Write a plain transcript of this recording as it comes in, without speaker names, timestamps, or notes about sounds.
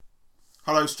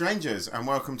Hello strangers, and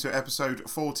welcome to episode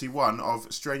 41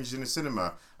 of Strangers in the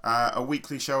Cinema, a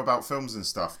weekly show about films and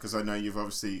stuff, because I know you've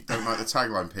obviously don't like the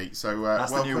tagline, Pete, so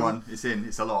that's welcome. The new one.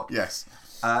 It's a lock. Yes.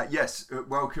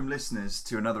 Welcome listeners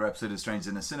to another episode of Strangers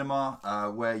in the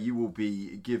Cinema, where you will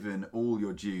be given all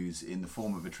your dues in the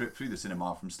form of a trip through the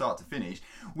cinema from start to finish,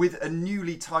 with a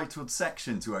newly titled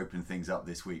section to open things up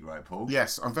this week, right, Paul?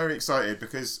 Yes, I'm very excited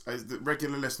because, as the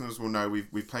regular listeners will know,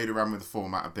 we've played around with the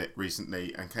format a bit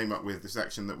recently and came up with the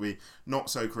section that we not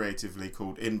so creatively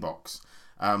called Inbox,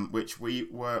 which we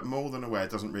were more than aware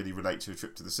doesn't really relate to a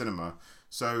trip to the cinema.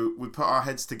 So we put our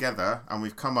heads together and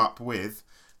we've come up with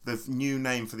the new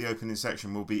name for the opening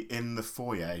section will be In the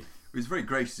Foyer. It was very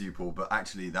gracious of you, Paul, but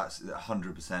actually that's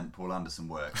 100% Paul Anderson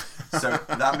work. So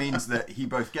that means that he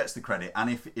both gets the credit, and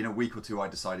if in a week or two I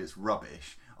decide it's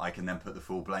rubbish, I can then put the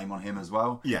full blame on him as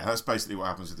well. Yeah, that's basically what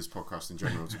happens with this podcast in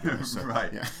general, to be honest. So,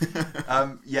 right. Yeah.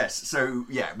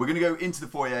 We're going to go into the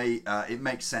foyer. It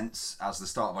makes sense as the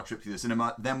start of our trip to the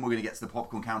cinema. Then we're going to get to the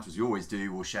popcorn counter, as we always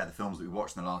do. We'll share the films that we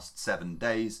watched in the last 7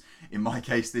 days. In my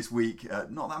case, this week,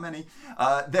 not that many.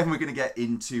 Then we're going to get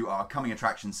into our coming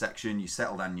attractions section. You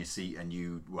settle down in your seat and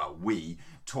we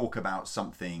talk about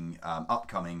something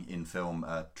upcoming in film,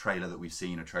 a trailer that we've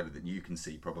seen, a trailer that you can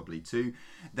see probably too.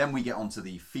 Then we get onto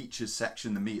the features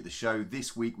section, the meat of the show.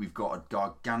 This week we've got a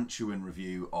gargantuan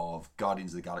review of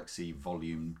Guardians of the Galaxy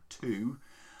Volume 2.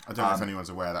 I don't know if anyone's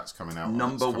aware that's coming out.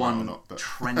 Number one, not, but...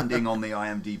 trending on the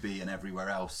IMDb and everywhere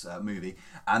else movie.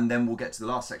 And then we'll get to the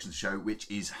last section of the show, which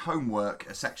is homework,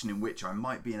 a section in which I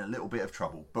might be in a little bit of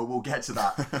trouble. But we'll get to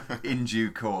that in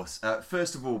due course.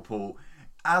 First of all, Paul,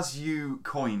 as you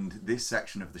coined this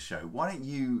section of the show, why don't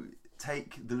you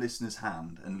take the listener's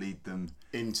hand and lead them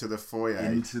into the foyer?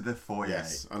 Into the foyer.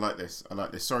 Yes, I like this.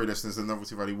 Sorry, listeners, the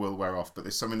novelty value will wear off, but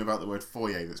there's something about the word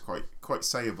foyer that's quite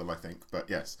sayable, I think.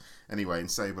 But yes, anyway, and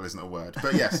sayable isn't a word.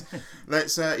 But yes,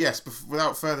 let's.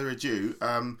 Without further ado,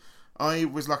 I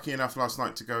was lucky enough last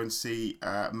night to go and see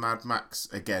Mad Max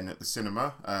again at the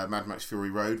cinema. Mad Max Fury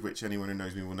Road, which anyone who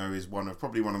knows me will know is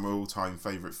probably one of my all-time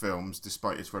favourite films,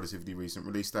 despite its relatively recent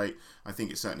release date. I think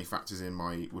it certainly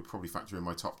would probably factor in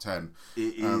my top 10.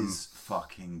 It is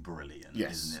fucking brilliant,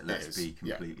 yes, isn't it? Let's be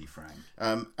completely frank.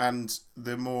 And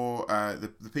the more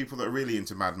the people that are really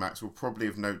into Mad Max will probably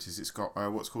have noticed it's got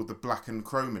what's called the Black and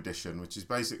Chrome edition, which is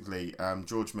basically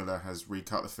George Miller has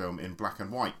recut the film in black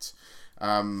and white.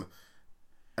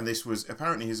 And this was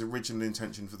apparently his original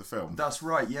intention for the film. That's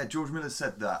right, yeah. George Miller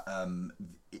said that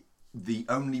the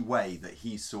only way that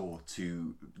he saw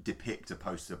to depict a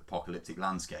post-apocalyptic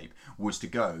landscape was to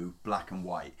go black and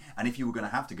white. And if you were going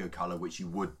to have to go colour, which you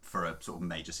would for a sort of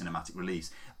major cinematic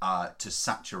release, to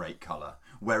saturate colour.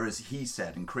 Whereas he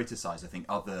said and criticised, I think,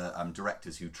 other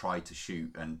directors who tried to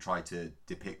shoot and tried to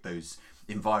depict those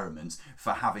environments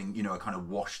for having, a kind of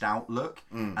washed out look.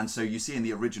 And so you see in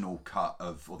the original cut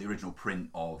or the original print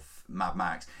of Mad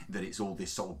Max that it's all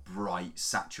this sort of bright,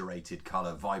 saturated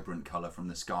colour, vibrant colour, from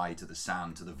the sky to the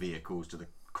sand to the vehicles to the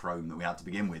chrome that we had to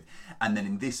begin with. And then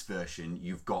in this version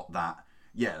you've got that,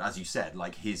 as you said,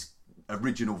 like his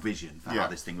original vision for how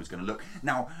this thing was going to look.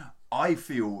 Now, I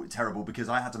feel terrible because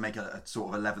I had to make a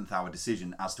sort of 11th hour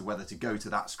decision as to whether to go to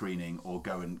that screening or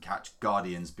go and catch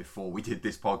Guardians before we did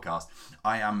this podcast.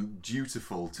 I am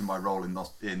dutiful to my role in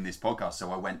this podcast, so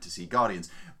I went to see Guardians.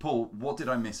 Paul, what did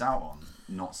I miss out on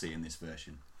not seeing this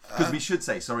version? Because we should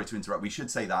say, sorry to interrupt, we should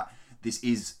say that this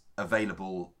is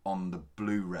available on the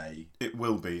Blu-ray. It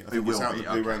will be. I think it's out on the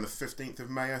Blu-ray on the 15th of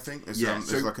May, I think.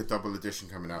 There's like a double edition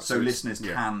coming out. So listeners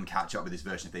can catch up with this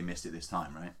version if they missed it this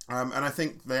time, right? And I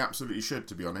think they absolutely should,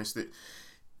 to be honest.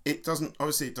 It doesn't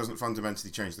fundamentally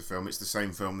change the film. It's the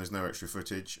same film. There's no extra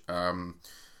footage.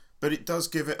 But it does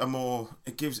give it possibly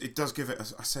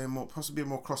a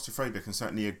more claustrophobic and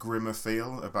certainly a grimmer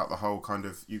feel about the whole kind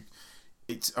of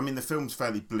the film's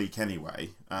fairly bleak anyway,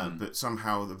 but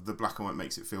somehow the black and white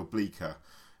makes it feel bleaker.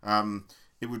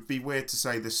 It would be weird to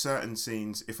say there's certain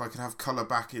scenes, if I could have colour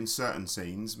back in certain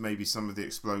scenes, maybe some of the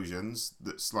explosions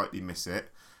that slightly miss it,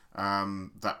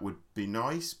 that would be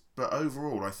nice. But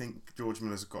overall, I think George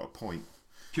Miller's got a point.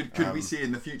 Could we see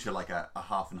in the future like a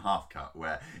half and half cut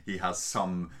where he has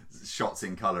some shots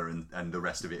in colour and the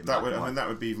rest of it in black and white? That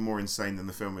would be even more insane than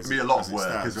the film is. It'd be a lot of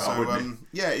work as well, wouldn't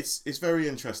it? It's very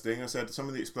interesting. I said some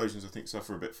of the explosions I think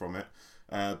suffer a bit from it,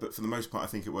 but for the most part I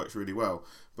think it works really well.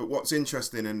 But what's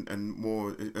interesting and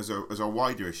more as a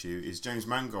wider issue is James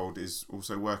Mangold is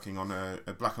also working on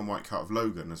a black and white cut of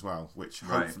Logan as well, which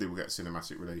hopefully will get a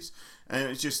cinematic release. And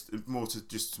it's just more to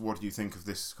just what do you think of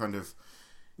this kind of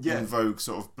in vogue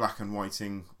sort of black and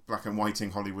whiting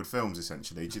Hollywood films,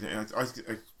 essentially? Do you think?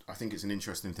 I think it's an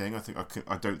interesting thing.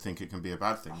 I don't think it can be a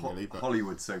bad thing, really. But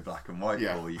Hollywood's so black and white,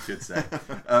 Yeah. Paul, you could say.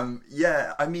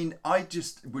 I mean, I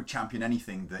just would champion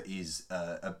anything that is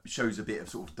shows a bit of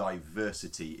sort of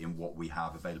diversity in what we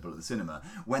have available at the cinema.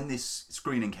 When this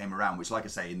screening came around, which, like I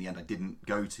say, in the end I didn't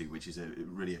go to, which is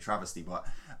really a travesty, but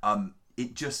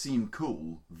it just seemed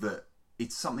cool that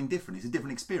it's something different. It's a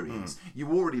different experience.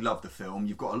 You already love the film.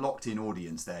 You've got a locked-in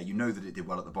audience there. You know that it did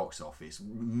well at the box office.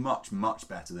 Much, much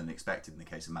better than expected in the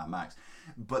case of Mad Max.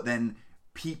 But then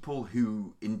people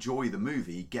who enjoy the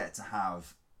movie get to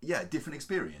have, different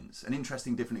experience. An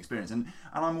interesting, different experience. And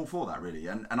I'm all for that, really.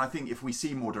 And I think if we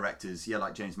see more directors,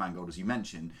 like James Mangold, as you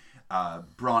mentioned,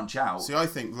 branch out... See, I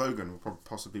think Logan will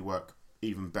possibly work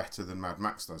even better than Mad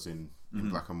Max does in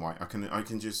black and white. I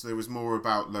can just, there was more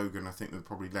about Logan. I think that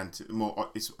probably lent it more.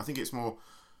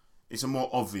 It's a more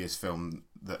obvious film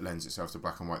that lends itself to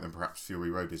black and white than perhaps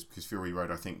Fury Road is, because Fury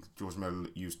Road, I think George Miller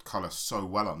used colour so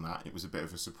well on that, it was a bit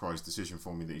of a surprise decision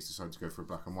for me that he's decided to go for a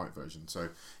black and white version. So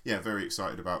very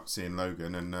excited about seeing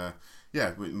Logan, and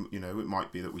it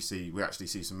might be that we actually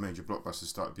see some major blockbusters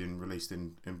start being released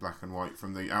in black and white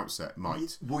from the outset.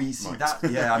 Well, you see that,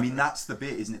 I mean, that's the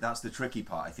bit, isn't it? That's the tricky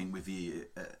part, I think, with the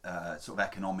sort of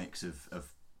economics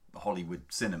of Hollywood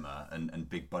cinema and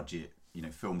big budget,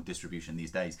 film distribution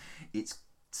these days. It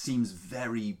seems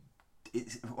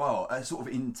a sort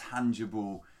of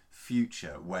intangible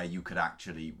future where you could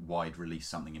actually wide release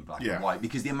something in black and white,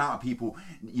 because the amount of people,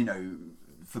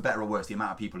 for better or worse, the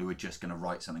amount of people who are just going to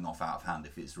write something off out of hand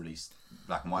if it's released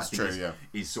black and white,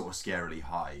 is sort of scarily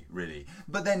high, really.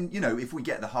 But then, if we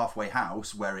get the halfway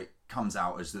house where it comes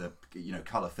out as the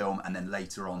colour film, and then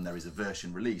later on there is a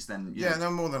version released, then and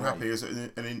I'm more than happy.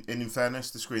 And in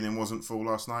fairness, the screening wasn't full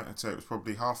last night. I'd say it was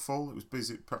probably half full. It was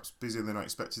busy, perhaps busier than I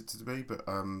expected it to be. But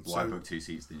I booked 2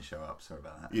 seats, didn't show up. Sorry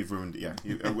about that. You've ruined it.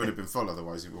 It would have been full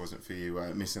otherwise if it wasn't for you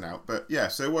missing out. But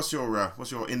so what's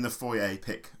your in the foyer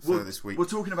pick for this week? We're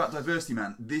talking about diversity,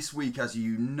 man. This week, as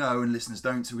you know, and listeners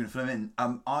don't, so we're going to fill them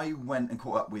in. I went and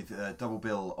caught up with a double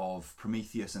bill of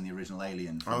Prometheus and the original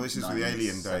Alien. This is for the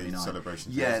Alien Day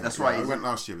celebration. Yeah, that's right. I went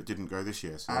last year but didn't go this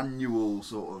year. So. Annual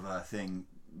sort of thing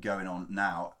going on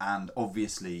now, and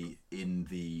obviously in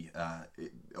the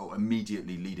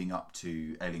immediately leading up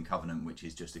to Alien Covenant, which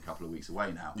is just a couple of weeks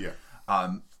away now.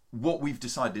 Yeah. What we've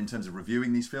decided in terms of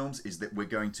reviewing these films is that we're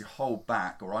going to hold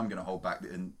back, or I'm going to hold back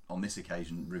on this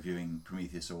occasion, reviewing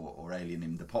Prometheus or Alien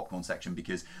in the popcorn section,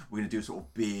 because we're going to do a sort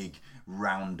of big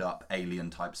roundup Alien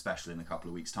type special in a couple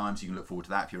of weeks' time. So you can look forward to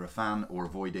that if you're a fan, or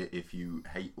avoid it if you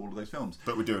hate all of those films.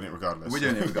 But we're doing it regardless. We're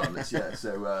doing it regardless, yeah.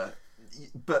 So,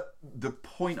 but the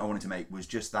point I wanted to make was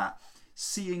just that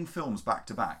seeing films back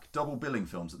to back, double billing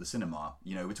films at the cinema,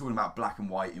 we're talking about black and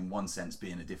white in one sense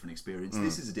being a different experience.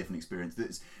 This is a different experience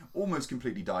that's almost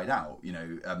completely died out,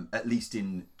 at least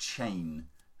in chain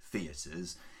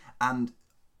theatres. And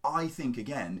I think,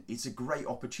 again, it's a great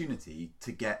opportunity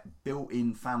to get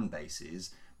built-in fan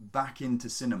bases back into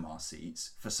cinema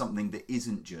seats for something that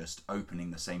isn't just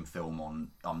opening the same film on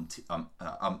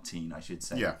umpteen, I should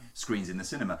say, screens in the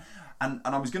cinema. And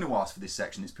I was going to ask for this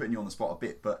section, it's putting you on the spot a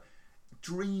bit, but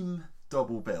dream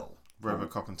double bill.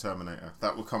 RoboCop and Terminator.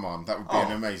 That would come on. That would be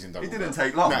an amazing double bill. It didn't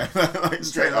take long. No,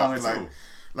 straight long at all.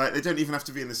 Like, they don't even have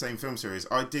to be in the same film series.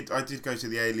 I did go to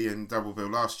the Alien double bill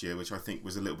last year, which I think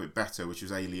was a little bit better, which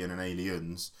was Alien and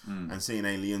Aliens. And seeing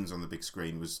Aliens on the big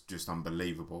screen was just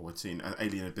unbelievable. I'd seen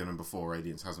Alien had been on before,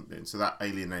 Aliens hasn't been. So that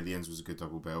Aliens was a good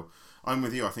double bill. I'm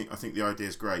with you. I think the idea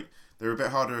is great. They're a bit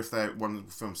harder if one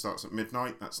film starts at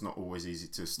midnight. That's not always easy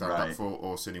to stand up for.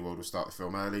 Or Cineworld will start the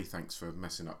film early. Thanks for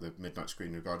messing up the midnight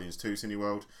screening of Guardians 2,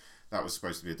 Cineworld. That was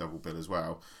supposed to be a double bill as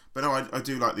well. But no, I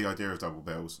do like the idea of double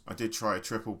bills. I did try a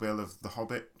triple bill of the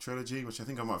Hobbit trilogy, which I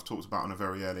think I might have talked about on a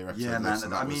very early episode. Yeah,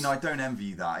 man. I don't envy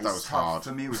you that. That was hard.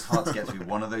 For me, it was hard to get through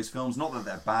one of those films. Not that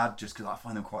they're bad, just because I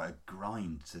find them quite a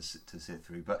grind to sit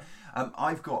through. But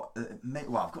I've got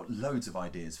loads of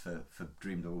ideas for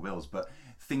dream double bills. But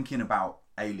thinking about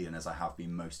Alien, as I have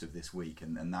been most of this week,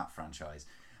 and that franchise,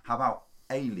 how about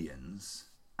Aliens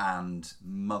and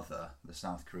Mother, the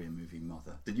South Korean movie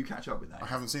Mother? Did you catch up with that? I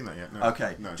haven't seen that yet. No.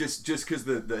 Okay, no. Just because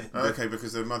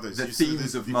because the mothers, the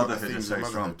themes of motherhood are so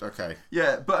strong. Okay.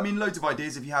 Yeah, but I mean, loads of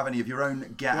ideas. If you have any of your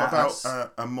own, get what at us. What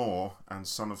about Amor and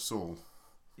Son of Saul?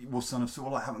 Well, Son of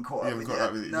Saul, I haven't caught up with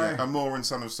yet. No. Yeah, Amor and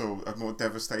Son of Saul, a more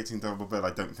devastating double bill,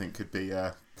 I don't think could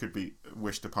be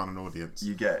wished upon an audience.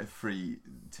 You get free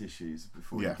tissues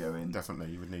before you go in.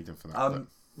 Definitely, you would need them for that.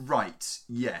 Right,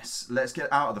 yes. Let's get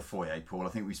out of the foyer, Paul. I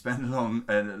think we spent long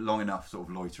enough sort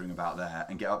of loitering about there,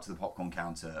 and get up to the popcorn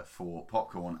counter for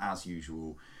popcorn, as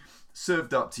usual.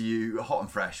 Served up to you, hot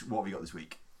and fresh. What have we got this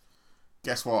week?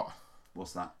 Guess what?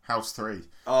 What's that? House 3.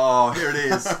 Oh, here it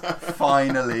is.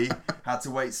 Finally. Had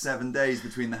to wait 7 days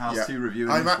between the House 2 review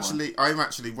and I'm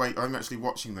actually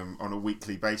watching them on a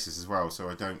weekly basis as well, so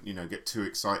I don't, get too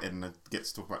excited and I get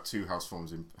to talk about 2 house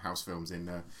films in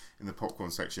the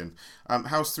popcorn section.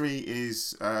 House 3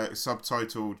 is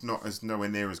subtitled nowhere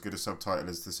near as good a subtitle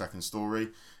as the second story.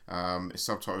 It's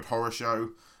subtitled Horror Show.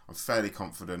 I'm fairly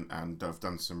confident, and I've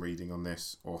done some reading on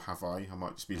this, or have I? I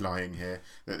might just be lying here,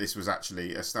 that this was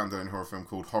actually a standalone horror film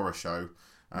called Horror Show,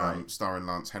 starring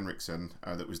Lance Henriksen,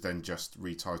 that was then just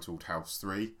retitled House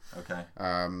 3. Okay.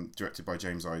 Directed by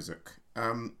James Isaac.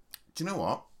 Do you know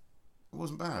what? It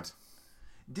wasn't bad.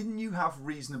 Didn't you have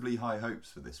reasonably high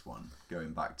hopes for this one,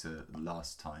 going back to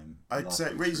last time? I'd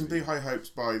say reasonably high hopes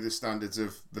by the standards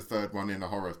of the third one in a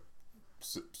horror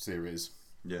series.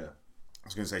 Yeah. I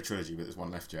was going to say trilogy, but there's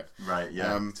one left yet. Right,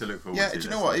 yeah, to look forward to. Yeah, do you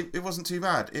know what? It wasn't too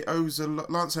bad. It owes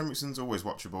Lance Henriksen's always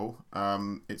watchable.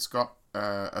 It's got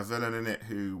a villain in it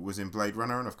who was in Blade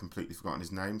Runner, and I've completely forgotten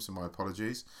his name, so my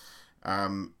apologies.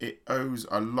 It owes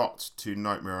a lot to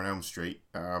Nightmare on Elm Street.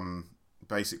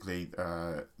 Basically,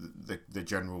 the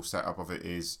general setup of it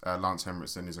is Lance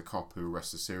Henriksen is a cop who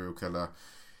arrests a serial killer.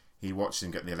 He watches him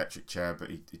get in the electric chair,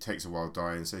 but he takes a while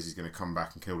dying, says he's going to come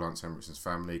back and kill Lance Henriksen's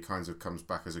family. Kind of comes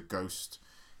back as a ghost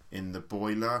in the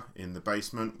boiler in the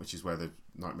basement, which is where the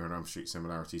Nightmare on Elm Street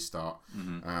similarities start.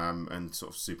 Mm-hmm. And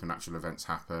sort of supernatural events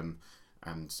happen,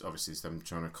 and obviously it's them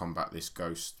trying to combat this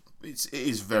ghost. It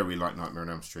is very like Nightmare on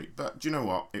Elm Street, but do you know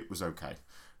what? It was okay.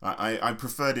 I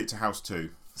preferred it to House 2.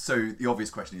 So the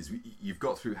obvious question is, you've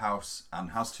got through House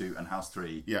 2 and House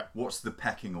 3. Yeah. What's the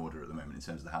pecking order at the moment in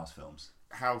terms of the House films?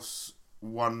 House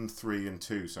 1, 3 and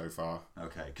 2 so far.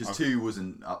 Okay, because 2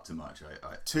 wasn't up to much.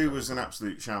 2 was an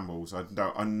absolute shambles. I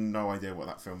no idea what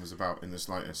that film was about in the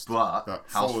slightest. But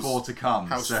House 4 to come.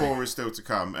 House 4 is still to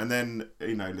come. And then,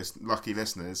 lucky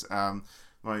listeners,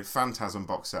 my Phantasm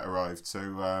box set arrived. So,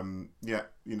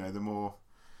 the more...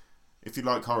 If you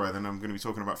like horror, then I'm going to be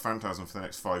talking about Phantasm for the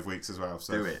next 5 weeks as well.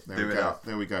 So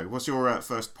There we go. What's your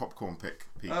first popcorn pick,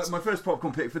 Pete? My first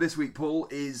popcorn pick for this week, Paul,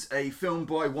 is a film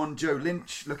by one Joe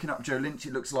Lynch. Looking up Joe Lynch,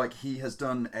 it looks like he has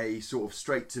done a sort of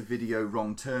straight-to-video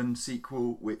Wrong Turn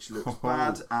sequel, which looks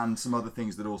bad, and some other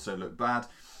things that also look bad.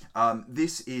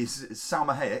 This is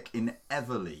Salma Hayek in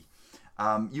Everly.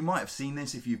 You might have seen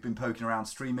this if you've been poking around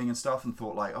streaming and stuff and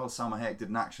thought like, Salma Hayek did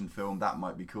an action film, that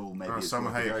might be cool. Maybe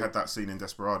Salma Hayek had that scene in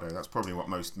Desperado. That's probably what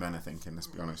most men are thinking, let's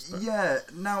be honest. But. Yeah,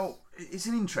 now, it's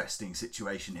an interesting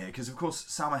situation here because, of course,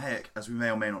 Salma Hayek, as we may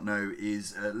or may not know,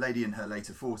 is a lady in her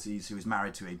later 40s who is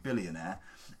married to a billionaire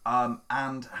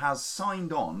and has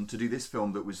signed on to do this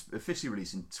film that was officially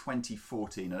released in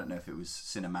 2014. I don't know if it was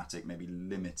cinematic, maybe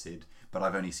limited, but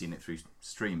I've only seen it through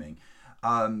streaming.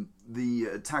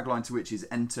 The tagline to which is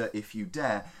 "Enter if you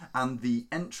dare," and the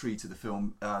entry to the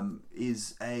film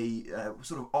is a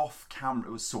sort of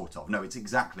off-camera. It's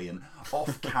exactly an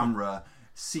off-camera,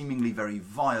 seemingly very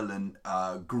violent,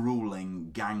 grueling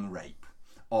gang rape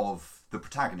of the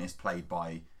protagonist, played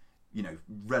by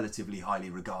relatively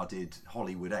highly regarded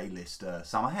Hollywood A-lister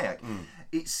Salma Hayek.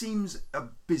 It seems a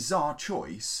bizarre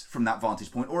choice from that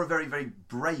vantage point, or a very, very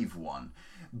brave one.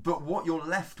 But what you're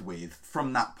left with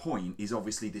from that point is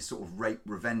obviously this sort of rape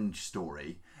revenge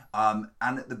story. And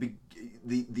at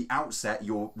the outset,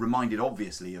 you're reminded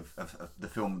obviously of the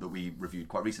film that we reviewed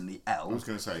quite recently, Elle. I was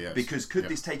going to say, yes. Because could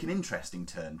this take an interesting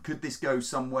turn? Could this go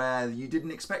somewhere you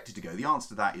didn't expect it to go? The answer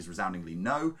to that is resoundingly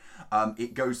no.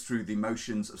 It goes through the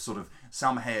motions of sort of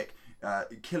Salma Hayek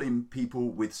killing people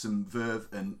with some verve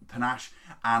and panache,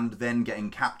 and then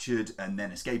getting captured, and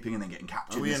then escaping, and then getting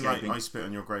captured. Are we and in escaping. like I Spit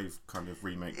on Your Grave kind of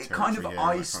remake? It kind of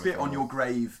I Spit on Your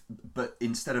Grave, but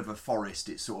instead of a forest,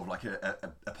 it's sort of like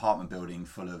a apartment building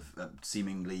full of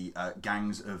seemingly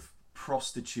gangs of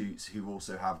prostitutes who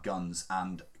also have guns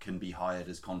and can be hired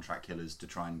as contract killers to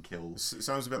try and kill. It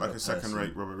sounds a bit like a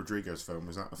second-rate Robert Rodriguez film.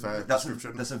 Is that a fair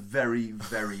description? That's a very,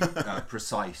 very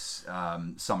precise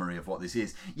summary of what this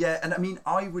is. Yeah, and I mean,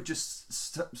 I would just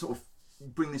sort of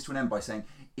bring this to an end by saying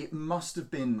it must have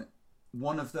been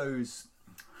one of those.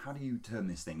 How do you term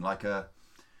this thing?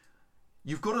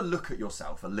 You've got to look at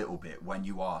yourself a little bit when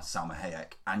you are Salma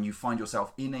Hayek and you find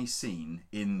yourself in a scene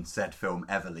in said film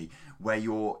Everly where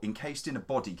you're encased in a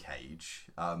body cage.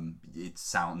 It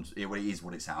is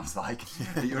what it sounds like.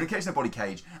 You're encased in a body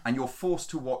cage and you're forced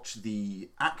to watch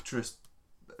the actress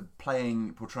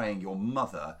portraying your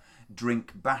mother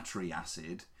drink battery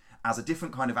acid as a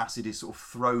different kind of acid is sort of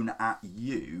thrown at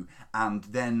you, and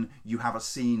then you have a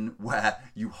scene where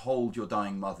you hold your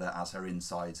dying mother as her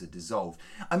insides are dissolved.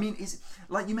 I mean, it's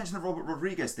like you mentioned the Robert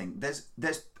Rodriguez thing. There's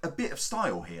a bit of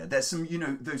style here. There's some,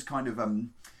 those kind of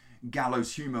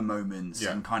gallows humour moments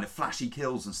and kind of flashy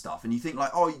kills and stuff, and you think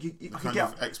like, oh, you can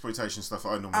get exploitation stuff that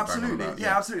I normally absolutely, bang on about.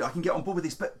 yeah, absolutely, I can get on board with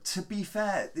this. But to be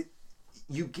fair,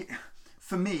 you get,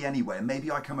 for me anyway, and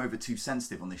maybe I come over too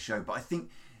sensitive on this show, but I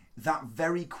think that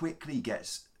very quickly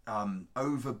gets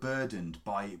overburdened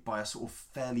by a sort of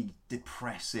fairly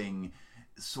depressing,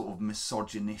 sort of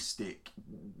misogynistic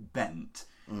bent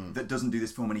that doesn't do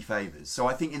this film any favours. So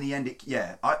I think in the end,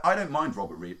 I don't mind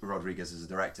Robert Rodriguez as a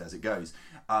director as it goes.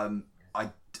 I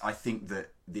think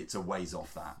that it's a ways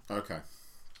off that. Okay.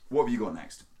 What have you got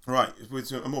next? Right,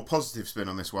 with a more positive spin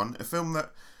on this one, a film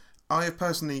that I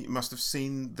personally must have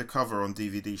seen the cover on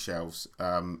DVD shelves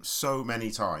so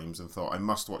many times and thought I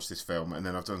must watch this film, and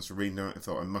then I've done some reading on it and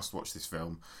thought I must watch this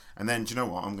film, and then do you know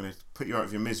what? I'm going to put you out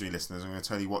of your misery, listeners. I'm going to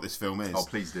tell you what this film is. Oh,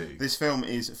 please do. This film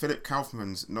is Philip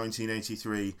Kaufman's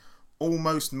 1983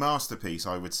 almost masterpiece,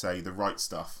 I would say, The Right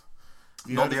Stuff.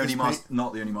 Not the only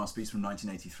masterpiece from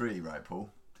 1983, right, Paul?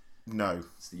 No.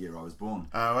 It's the year I was born.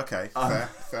 Oh, okay.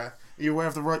 Fair. Are you aware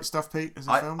of The Right Stuff, Pete, as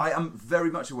a film? I am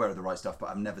very much aware of The Right Stuff, but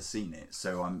I've never seen it,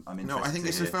 so I'm interested. No, I think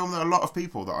it's a film that a lot of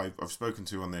people that I've spoken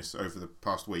to on this over the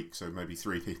past week, so maybe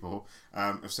 3 people,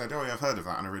 have said, oh yeah, I've heard of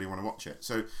that and I really want to watch it.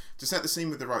 So to set the scene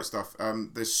with The Right Stuff,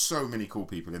 there's so many cool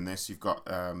people in this. You've got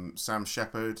Sam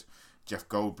Shepard, Jeff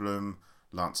Goldblum,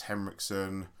 Lance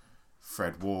Henriksen,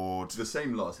 Fred Ward, the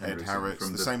same Lance Henriksen, Ed Harris,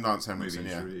 the same Lance Henriksen,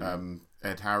 yeah.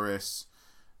 Ed Harris.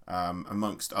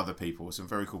 Amongst other people, some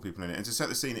very cool people in it. And to set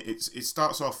the scene, it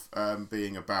starts off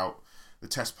being about the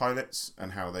test pilots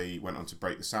and how they went on to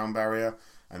break the sound barrier,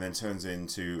 and then turns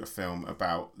into a film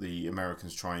about the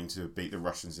Americans trying to beat the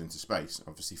Russians into space,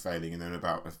 obviously failing, and then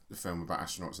about a film about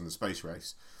astronauts in the space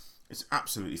race. It's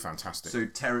absolutely fantastic. So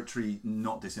territory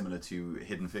not dissimilar to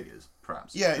Hidden Figures,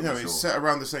 perhaps. Yeah, no, it's set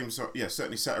around the same.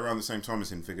 Certainly set around the same time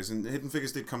as Hidden Figures, and Hidden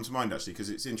Figures did come to mind actually because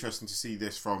it's interesting to see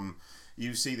this from.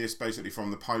 You see this basically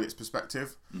from the pilot's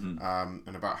perspective, and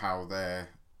about how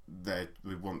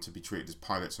we want to be treated as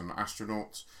pilots and not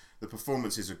astronauts. The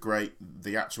performances are great.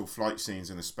 The actual flight scenes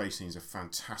and the space scenes are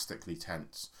fantastically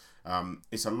tense.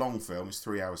 It's a long film. It's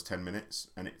 3 hours 10 minutes,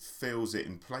 and it feels it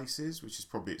in places, which is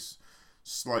probably its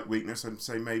slight weakness. I'd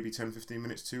say maybe 10-15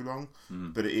 minutes too long,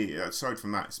 but aside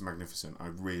from that, it's magnificent. I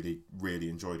really, really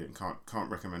enjoyed it and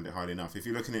can't recommend it highly enough. If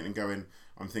you're looking at it and going,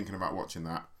 I'm thinking about watching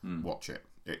that, watch it.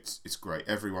 It's great.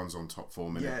 Everyone's on top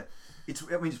form in it. It's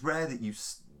rare that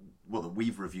that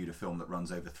we've reviewed a film that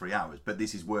runs over 3 hours, but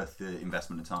this is worth the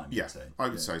investment of time. Yeah, I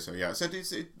would say so. Yeah, so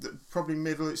it's probably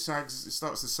middle. It starts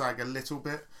to sag a little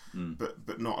bit,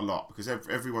 but not a lot because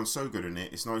everyone's so good in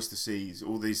it. It's nice to see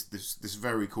all this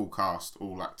very cool cast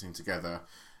all acting together.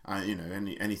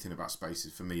 Anything about space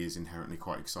for me is inherently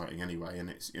quite exciting anyway,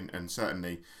 and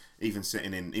certainly even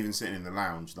sitting in the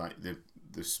lounge, like the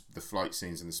flight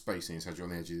scenes and the space scenes had you on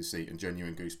the edge of the seat and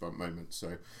genuine goosebump moments.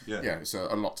 So it's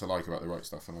a lot to like about The Right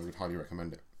Stuff, and I would highly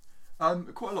recommend it.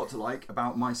 Quite a lot to like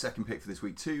about my second pick for this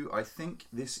week too. I think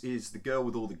this is The Girl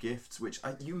with All the Gifts, which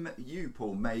you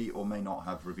Paul may or may not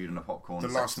have reviewed on a popcorn. The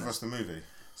Last of Us, the movie.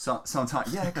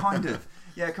 Sometimes, kind of.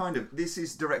 This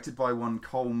is directed by one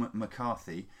Colm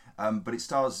McCarthy, but it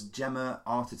stars Gemma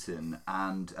Arterton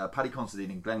and Paddy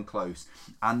Considine and Glenn Close,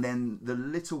 and then the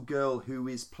little girl who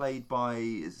is played by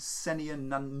Senia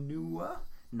Nanua.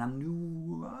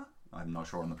 I'm not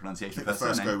sure on the pronunciation of her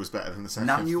surname. The first go was better than the second.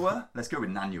 Nanua? Let's go with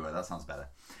Nanua. That sounds better.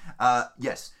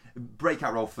 Yes.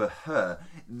 Breakout role for her.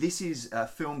 This is a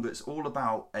film that's all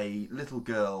about a little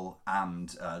girl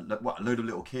and a load of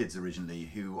little kids originally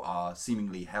who are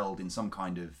seemingly held in some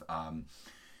kind of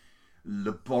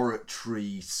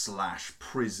laboratory /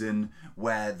 prison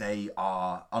where they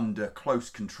are under close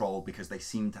control because they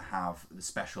seem to have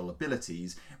special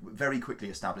abilities. Very quickly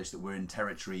established that we're in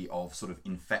territory of sort of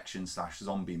infection /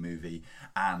 zombie movie,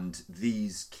 and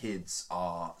these kids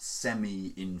are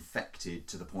semi-infected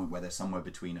to the point where they're somewhere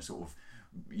between a sort of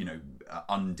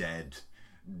undead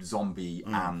zombie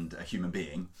and a human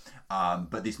being,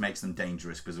 but this makes them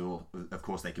dangerous because of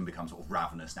course they can become sort of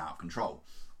ravenous and out of control.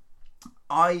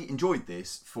 I enjoyed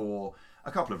this for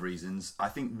a couple of reasons. I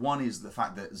think one is the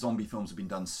fact that zombie films have been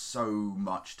done so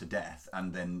much to death,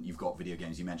 and then you've got video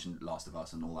games. You mentioned Last of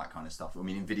Us and all that kind of stuff. I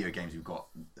mean, in video games, you've got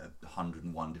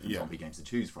 101 different zombie games to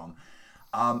choose from.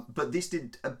 But this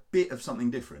did a bit of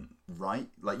something different, right?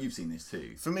 Like, you've seen this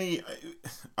too. For me,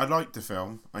 I liked the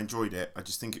film. I enjoyed it. I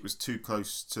just think it was too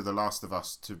close to The Last of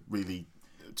Us to really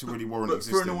warrant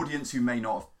existing. For an audience who may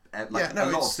not a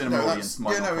lot of cinema audience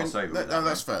might not cross over.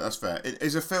 That's fair. That's fair.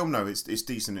 As a film, no, it's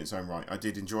decent in its own right. I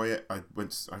did enjoy it. I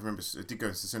remember I did go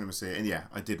into the cinema to see it, and yeah,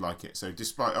 I did like it. So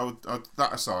despite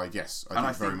that aside, yes, I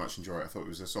did very much enjoy it. I thought it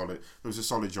was a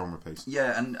solid genre piece.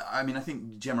 Yeah, and I mean, I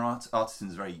think Gemma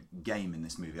Arterton's very game in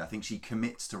this movie. I think she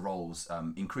commits to roles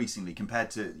increasingly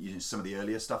compared to some of the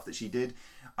earlier stuff that she did.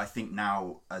 I think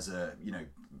now, as a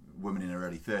woman in her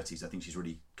early 30s, I think she's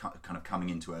really kind of coming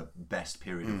into her best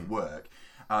period of work.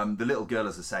 The little girl,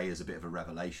 as I say, is a bit of a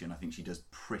revelation. I think she does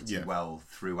pretty well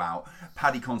throughout.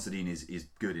 Paddy Considine is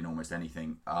good in almost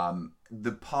anything.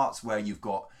 The parts where you've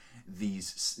got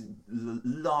these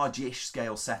large-ish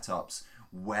scale setups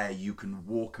where you can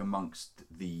walk amongst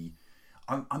the...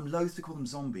 I'm loath to call them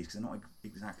zombies because they're not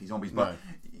exactly zombies, but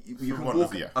you can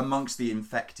walk amongst the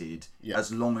infected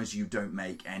as long as you don't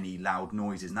make any loud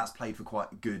noises, and that's played for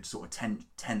quite good sort of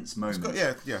tense moments.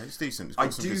 It's decent. I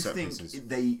do think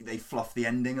they fluff the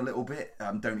ending a little bit.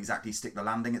 Don't exactly stick the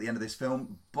landing at the end of this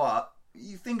film, but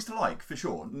things to like for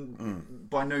sure.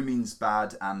 By no means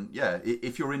bad, and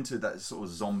if you're into that sort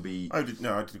of zombie, I did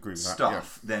agree with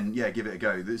stuff, then give it a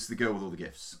go. This is the girl with all the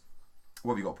gifts.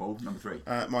 What have you got, Paul? Number 3.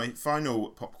 My final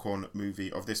popcorn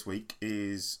movie of this week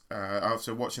is,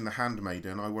 after watching The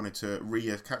Handmaiden, I wanted to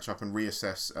catch up and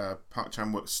reassess Park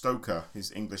Chan-wook's Stoker,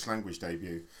 his English language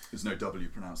debut. There's no W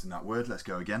pronounced in that word. Let's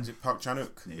go again. Is it Park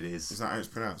Chan-wook? It is. Is that how it's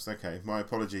pronounced? Okay. My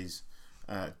apologies,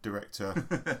 Director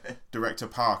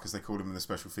Park, as they called him in the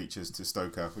special features to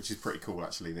Stoker, which is pretty cool,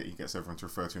 actually, that he gets everyone to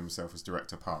refer to himself as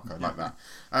Director Park. I like that.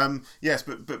 Yes,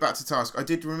 but back to task. I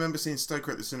did remember seeing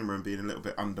Stoker at the cinema and being a little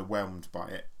bit underwhelmed by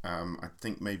it. I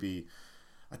think maybe...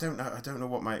 I don't know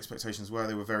what my expectations were.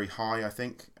 They were very high, I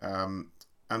think.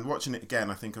 And watching it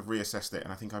again, I think I've reassessed it,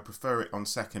 and I think I prefer it on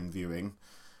second viewing.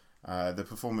 The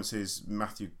performances,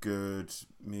 Matthew Good,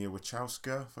 Mia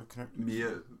Wachowska, if I can...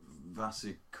 Mia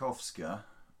Wasikowska,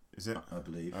 is it? I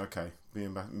believe. Okay,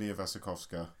 Mia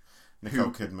Wasikowska,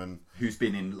 Nicole Kidman, who's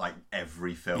been in like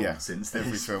every film since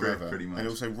every this, film ever, pretty much. And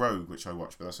also Rogue, which I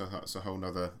watched, but that's a whole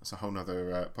nother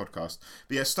podcast.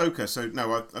 But yeah, Stoker. So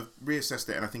no, I've reassessed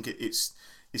it, and I think it's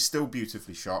still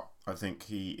beautifully shot. I think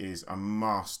he is a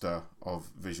master of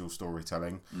visual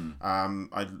storytelling.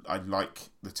 I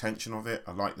like the tension of it.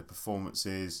 I like the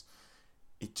performances.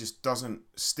 It just doesn't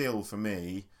still for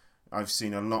me. I've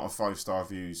seen a lot of 5-star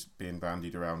views being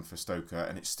bandied around for Stoker,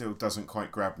 and it still doesn't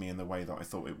quite grab me in the way that I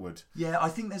thought it would. Yeah, I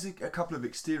think there's a couple of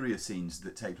exterior scenes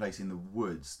that take place in the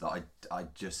woods that I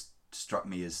just struck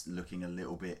me as looking a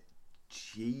little bit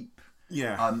cheap.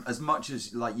 Yeah. As much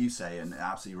as, like you say, and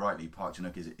absolutely rightly, Park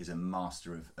Chan-wook is a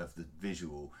master of the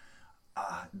visual.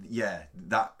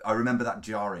 That I remember that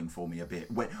jarring for me a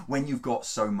bit when you've got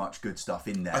so much good stuff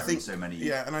in there. I think so many.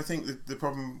 Yeah, and I think the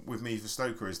problem with me for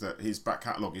Stoker is that his back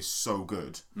catalogue is so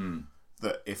good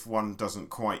that if one doesn't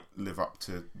quite live up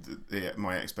to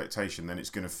my expectation, then it's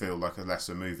going to feel like a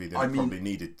lesser movie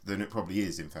than it probably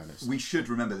is. In fairness, we should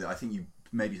remember that. I think you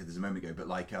maybe said this a moment ago, but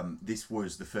like this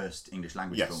was the first English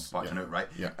language film for Park Chan-wook, right?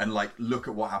 Yeah. And like look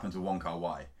at what happened to Wong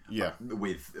Kar-wai. Yeah.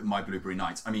 With My Blueberry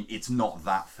Nights. I mean, it's not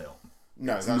that film.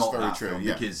 No, that's very true.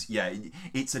 Because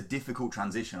it's a difficult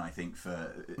transition, I think,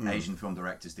 for Asian film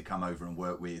directors to come over and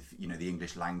work with, the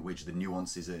English language, the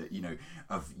nuances,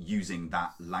 of using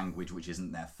that language which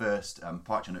isn't their first.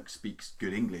 Park Chan-wook speaks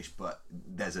good English, but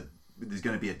there's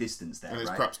going to be a distance there. And it's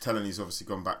perhaps telling he's obviously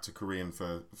gone back to Korean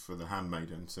for The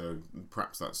Handmaiden, so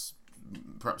perhaps there's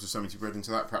something to be read into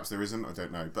that. Perhaps there isn't. I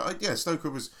don't know. But Stoker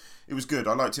was good.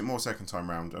 I liked it more second time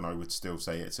round, and I would still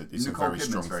say it's a very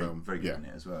strong film. Very good in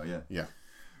it as well. Yeah.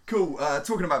 Cool.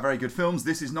 Talking about very good films,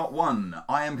 this is not one.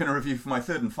 I am going to review for my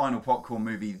third and final popcorn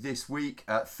movie this week,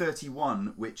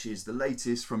 31, which is the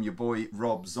latest from your boy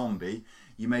Rob Zombie.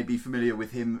 You may be familiar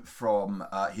with him from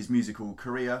his musical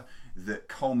career that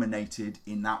culminated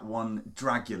in that one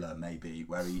Dragula, maybe,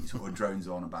 where he sort of drones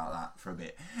on about that for a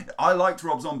bit. I liked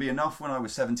Rob Zombie enough when I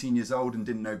was 17 years old and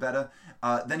didn't know better.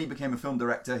 Then he became a film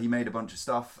director. He made a bunch of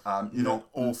stuff. An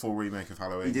awful remake of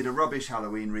Halloween. He did a rubbish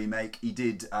Halloween remake. He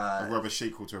did a rubbish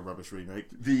sequel to a rubbish remake.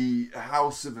 The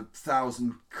House of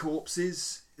 1,000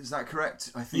 Corpses. Is that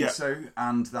correct? I think so.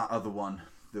 And that other one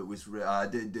that was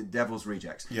Devil's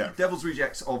Rejects. Yeah. Devil's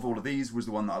Rejects of all of these was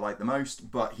the one that I liked the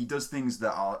most, but he does things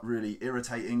that are really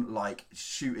irritating, like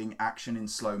shooting action in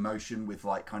slow motion with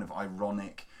like kind of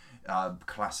ironic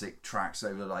classic tracks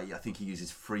over, like I think he uses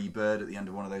Freebird at the end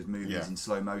of one of those movies in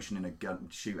slow motion in a gun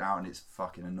shootout, and it's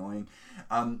fucking annoying.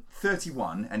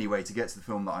 31, anyway, to get to the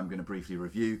film that I'm going to briefly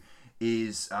review,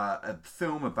 is a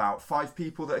film about 5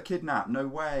 people that are kidnapped. No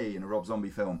way, in a Rob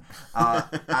Zombie film.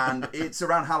 And it's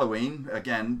around Halloween.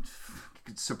 Again,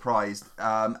 surprised,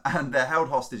 and they're held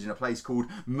hostage in a place called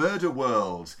Murder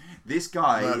World. This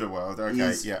guy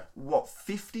is,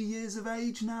 50 years of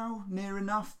age now? Near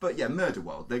enough. But yeah, Murder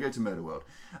World. They go to Murder World.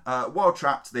 While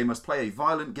trapped, they must play a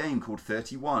violent game called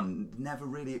 31. Never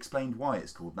really explained why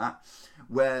it's called that.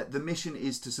 Where the mission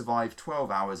is to survive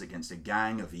 12 hours against a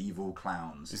gang of evil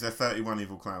clowns. Is there 31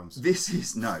 evil clowns? This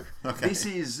is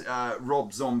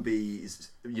Rob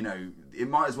Zombie's, it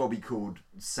might as well be called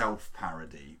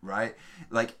self-parody, right?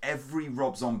 Like, every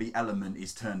Rob Zombie element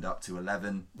is turned up to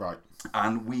 11. Right.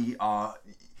 And we are...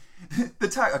 The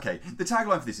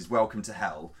tagline for this is Welcome to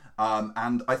Hell.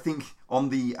 And I think on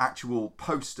the actual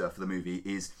poster for the movie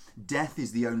is death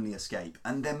is the only escape.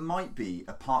 And there might be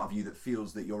a part of you that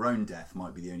feels that your own death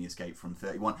might be the only escape from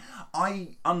 31.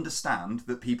 I understand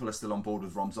that people are still on board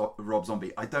with Rob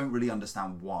Zombie. I don't really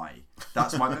understand why.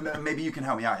 That's my... Maybe you can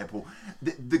help me out here, Paul.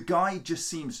 The guy just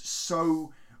seems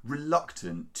so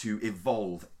reluctant to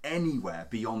evolve anywhere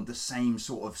beyond the same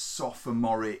sort of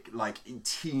sophomoric, like,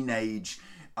 teenage...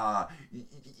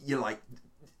 you're like...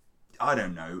 I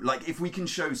don't know, like, if we can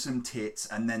show some tits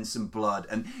and then some blood,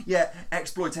 and yeah,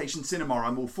 exploitation cinema,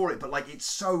 I'm all for it, but like, it's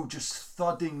so just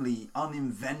thuddingly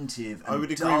uninventive and I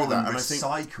would agree with that, and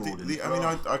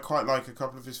recycled. I quite like a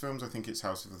couple of his films. I think it's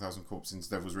House of a Thousand Corpses and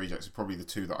Devil's Rejects are probably the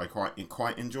two that I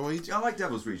quite enjoyed. I like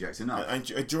Devil's Rejects enough. I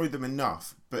enjoyed them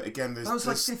enough, but again, that was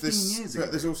like 15 years ago.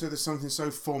 But there's something so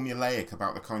formulaic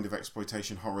about the kind of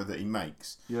exploitation horror that he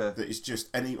makes. Yeah, that is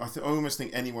just I almost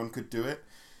think anyone could do it.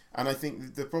 And I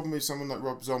think the problem with someone like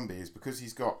Rob Zombie is because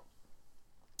he's got,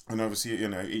 and obviously,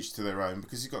 each to their own,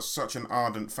 because he's got such an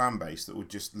ardent fan base that would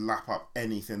just lap up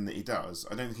anything that he does.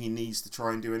 I don't think he needs to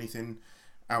try and do anything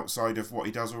outside of what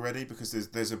he does already, because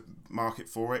there's a market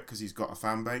for it, because he's got a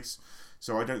fan base.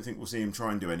 So I don't think we'll see him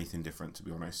try and do anything different, to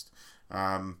be honest.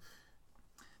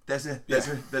 There's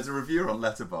a reviewer on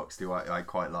Letterboxd who I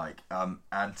quite like,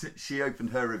 and she opened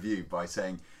her review by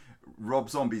saying, Rob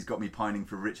Zombie's got me pining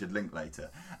for Richard Linklater,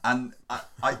 and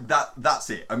that's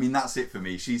it. I mean, that's it for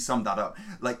me. She summed that up.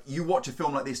 Like, you watch a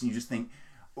film like this and you just think,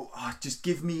 just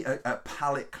give me a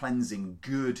palate cleansing,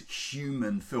 good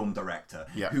human film director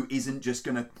who isn't just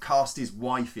going to cast his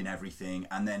wife in everything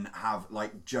and then have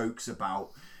like jokes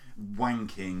about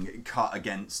wanking cut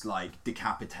against like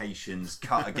decapitations,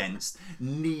 cut against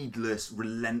needless,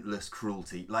 relentless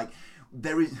cruelty. Like,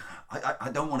 there is, I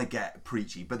don't want to get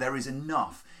preachy, but there is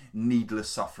enough needless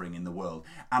suffering in the world,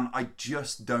 and I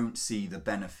just don't see the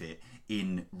benefit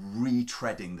in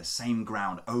retreading the same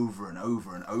ground over and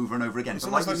over and over and over again. It's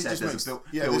but like you said, there's a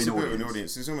built-in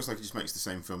audience. It's almost like he just makes the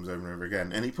same films over and over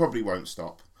again, and he probably won't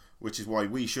stop, which is why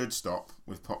we should stop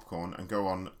with Popcorn and go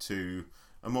on to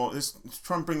a more... Let's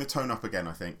try and bring the tone up again,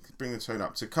 I think. Bring the tone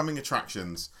up to coming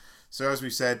attractions. So as we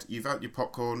said, you've had your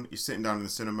popcorn, you're sitting down in the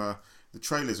cinema, the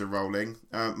trailers are rolling.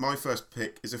 My first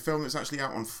pick is a film that's actually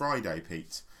out on Friday,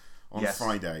 Pete.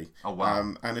 Friday. Oh,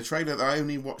 wow. And a trailer that I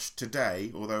only watched today,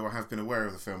 although I have been aware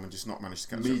of the film and just not managed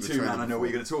to catch up with the trailer. Me too, man. I know what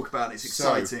you're going to talk about. It's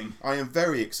exciting. So, I am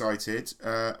very excited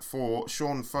for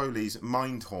Sean Foley's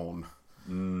Mindhorn,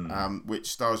 which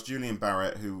stars Julian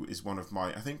Barrett, who is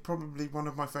probably one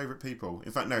of my favourite people.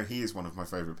 In fact, no, he is one of my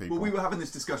favourite people. Well, we were having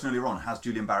this discussion earlier on. Has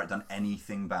Julian Barrett done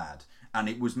anything bad? And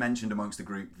it was mentioned amongst the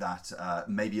group that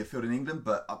maybe a film in England,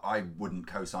 but I wouldn't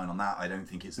co-sign on that. I don't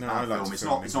think it's a bad film.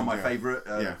 It's not my favourite,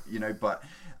 but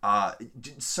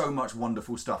so much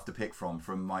wonderful stuff to pick from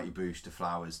Mighty Boosh to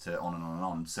Flowers to on and on and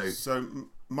on. So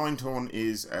Mindhorn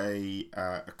is a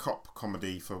cop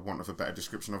comedy, for want of a better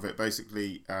description of it.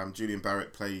 Basically, Julian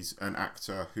Barrett plays an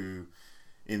actor who,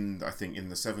 I think in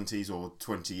the 70s or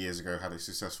 20 years ago, had a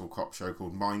successful cop show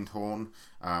called Mindhorn.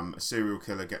 A serial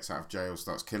killer gets out of jail,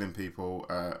 starts killing people,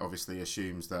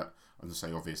 assumes that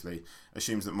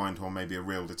Mindhorn may be a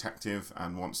real detective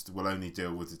and will only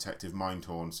deal with Detective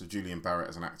Mindhorn. So Julian Barrett,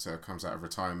 as an actor, comes out of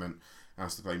retirement and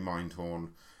has to play Mindhorn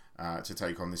to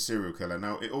take on this serial killer.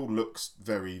 Now, it all looks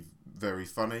very, very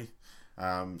funny.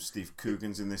 Steve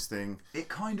Coogan's in this thing. It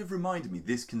kind of reminded me,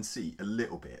 this conceit, a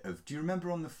little bit of... Do you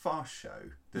remember on the Fast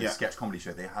Show, the sketch comedy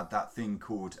show, they had that thing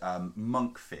called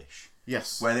Monkfish?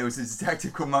 Yes. Where there was a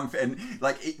detective called Monkfish, and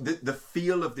like the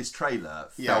feel of this trailer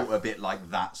felt a bit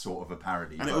like that sort of a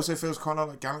parody. And it also feels kind of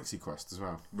like Galaxy Quest as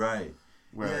well. Right.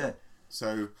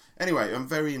 So, anyway, I'm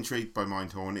very intrigued by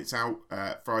Mindhorn. It's out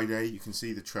Friday. You can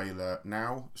see the trailer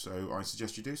now, so I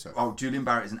suggest you do so. Oh, Julian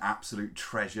Barrett is an absolute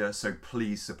treasure, so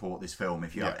please support this film.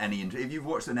 If you have any interest, if you've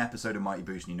watched an episode of Mighty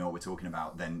Boosh and you know what we're talking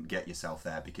about, then get yourself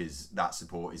there, because that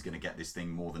support is going to get this thing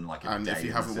more than like a day. And if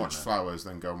you haven't watched Flowers,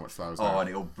 then go and watch Flowers. And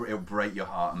it'll break your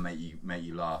heart and make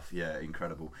you laugh. Yeah,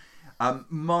 incredible.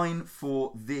 Mine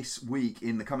for this week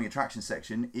in the coming attraction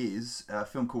section is a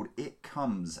film called It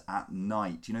Comes at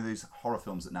Night. You know those horror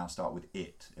films that now start with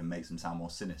it and makes them sound more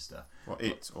sinister? Well,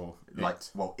 it or like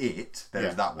it. Well, it.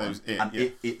 There's that one. It, and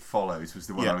it Follows was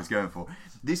the one I was going for.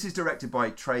 This is directed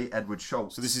by Trey Edward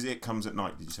Schultz. So this is It Comes at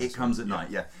Night, did you say? It Comes at Night,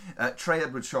 yeah. Trey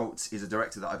Edward Schultz is a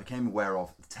director that I became aware of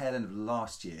at the tail end of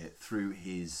last year through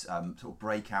his sort of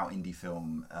breakout indie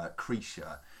film,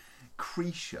 Creature.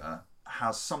 Creature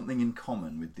has something in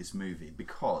common with this movie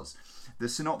because the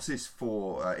synopsis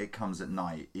for It Comes at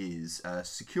Night is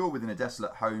secure within a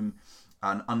desolate home,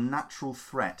 an unnatural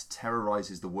threat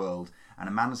terrorizes the world, and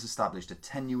a man has established a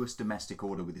tenuous domestic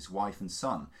order with his wife and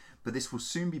son. But this will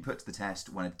soon be put to the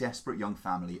test when a desperate young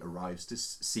family arrives to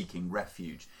seeking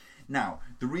refuge. Now,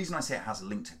 the reason I say it has a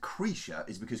link to Creature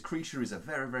is because Creature is a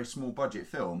very, very small budget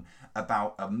film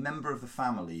about a member of the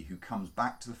family who comes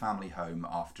back to the family home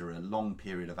after a long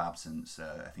period of absence,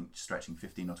 I think stretching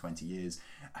 15 or 20 years,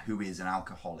 who is an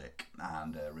alcoholic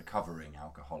and a recovering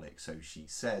alcoholic, so she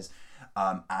says.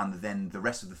 And then the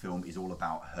rest of the film is all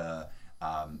about her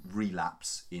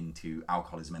relapse into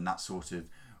alcoholism and that sort of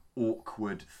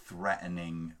awkward,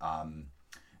 threatening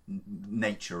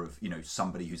nature of, you know,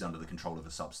 somebody who's under the control of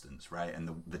a substance, right, and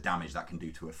the damage that can do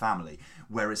to a family.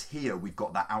 Whereas here we've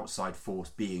got that outside force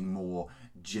being more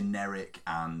generic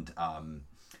and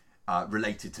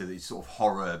related to the sort of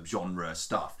horror genre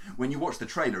stuff. When you watch the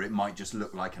trailer, it might just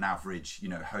look like an average, you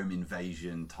know, home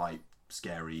invasion type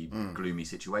scary, gloomy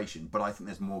situation. But I think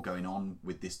there's more going on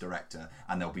with this director,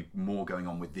 and there'll be more going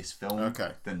on with this film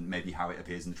than maybe how it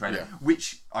appears in the trailer,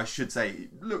 which I should say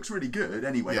looks really good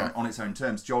anyway on its own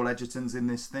terms. Joel Edgerton's in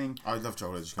this thing. I love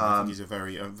Joel Edgerton. I think he's a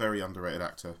very underrated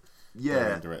actor.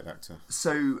 Very underrated actor.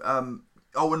 So,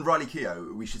 and Riley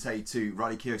Keough, we should say too.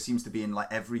 Riley Keough seems to be in like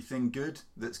everything good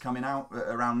that's coming out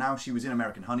around now. She was in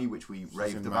American Honey, which we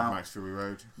raved about. Mad Max Fury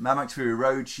Road. Mad Max Fury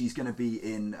Road. She's going to be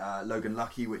in Logan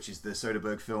Lucky, which is the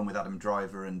Soderbergh film with Adam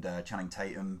Driver and Channing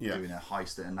Tatum doing a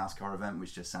heist at a NASCAR event,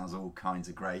 which just sounds all kinds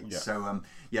of great. Yeah. So,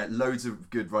 loads of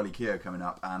good Riley Keough coming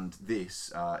up, and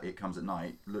this It Comes at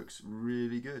Night looks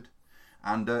really good,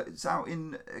 and it's out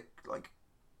in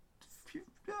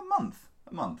a month.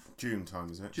 June time,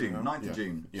 is it? June, 9th of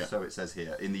June. Yeah. So it says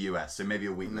here in the US. So maybe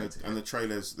a week later. And the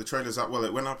trailer's up. Well,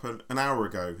 it went up an hour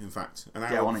ago. In fact, an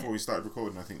hour before we started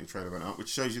recording, I think the trailer went up, which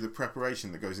shows you the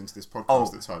preparation that goes into this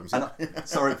podcast at times.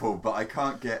 Sorry, Paul, but I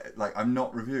can't get I'm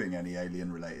not reviewing any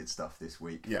alien-related stuff this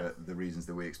week for the reasons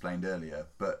that we explained earlier.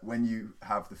 But when you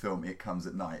have the film It Comes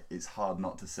at Night, it's hard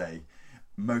not to say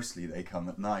mostly they come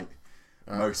at night.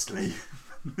 Mostly.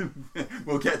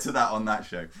 We'll get to that on that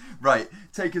show. Right,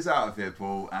 take us out of here,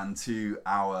 Paul, and to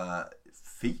our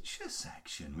feature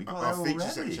section. We got our feature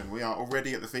section. We are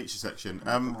already at the feature section.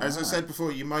 As I said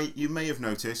before, you may have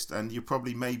noticed, and you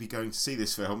probably may be going to see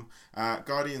this film,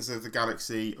 Guardians of the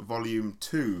Galaxy Volume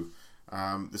 2,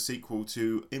 the sequel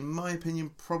to, in my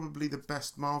opinion, probably the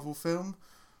best Marvel film.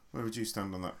 Where would you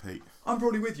stand on that, Pete? I'm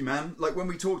probably with you, man. Like, when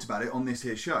we talked about it on this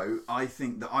here show, I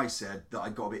think that I said that I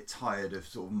got a bit tired of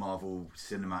sort of Marvel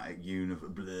Cinematic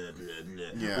Universe, blah,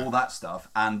 blah, blah, all that stuff.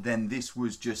 And then this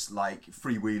was just, like,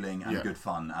 freewheeling and good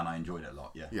fun, and I enjoyed it a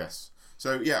lot, Yes.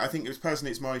 So, I think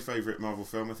it's my favourite Marvel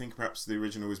film. I think perhaps the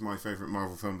original is my favourite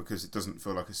Marvel film because it doesn't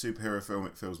feel like a superhero film.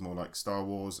 It feels more like Star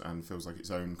Wars and feels like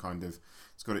its own kind of...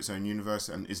 It's got its own universe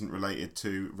and isn't related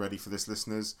to, ready for this,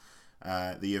 listeners...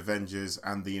 the Avengers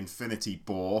and the Infinity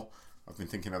War. I've been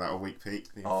thinking of that all week, Pete.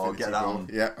 Get that on.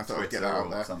 Yeah, I thought I'd get that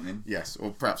out there. Something. Yes, or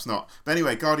perhaps not. But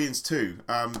anyway, Guardians 2.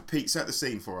 Pete, set the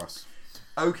scene for us.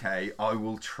 Okay, I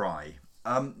will try.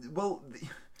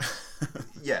 Guardians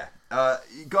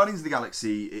of the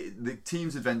Galaxy, the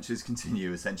team's adventures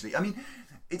continue, essentially. I mean,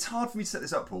 it's hard for me to set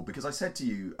this up, Paul, because I said to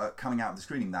you coming out of the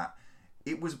screening that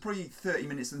it was probably 30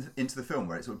 minutes into the film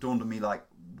where it sort of dawned on me, like,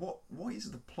 what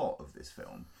is the plot of this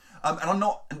film? And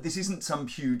this isn't some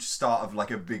huge start of like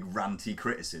a big ranty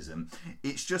criticism.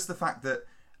 It's just the fact that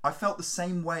I felt the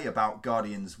same way about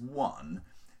Guardians 1,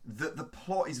 that the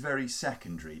plot is very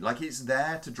secondary. Like, it's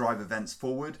there to drive events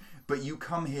forward, but you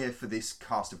come here for this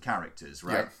cast of characters,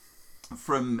 right? Yeah.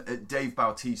 From Dave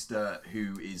Bautista,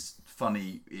 who is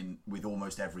funny with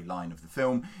almost every line of the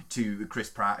film, to Chris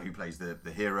Pratt, who plays the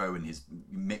hero, and his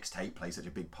mixtape plays such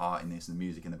a big part in this, and the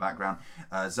music in the background.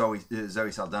 Zoe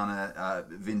Saldana,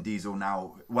 Vin Diesel.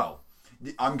 Now, well,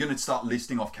 I'm going to start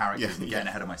listing off characters and getting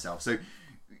ahead of myself. So,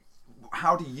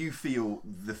 how do you feel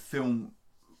the film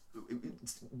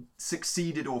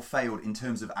succeeded or failed in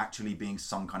terms of actually being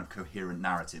some kind of coherent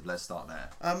narrative? Let's start there.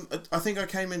 I think I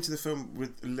came into the film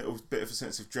with a little bit of a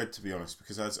sense of dread, to be honest,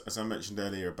 because as I mentioned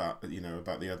earlier about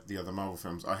the other Marvel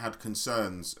films, I had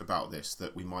concerns about this,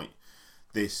 that we might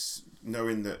this,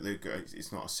 knowing that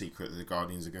it's not a secret that the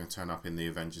Guardians are going to turn up in the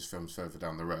Avengers films further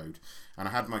down the road, and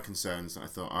I had my concerns, and I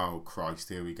thought, oh Christ,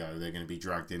 here we go, they're going to be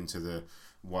dragged into the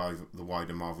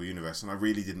wider Marvel universe, and I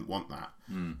really didn't want that.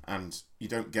 And you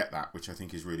don't get that, which I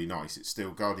think is really nice. It's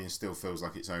still, Guardians still feels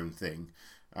like its own thing.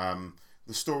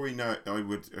 The story, no, I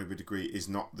would agree, is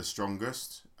not the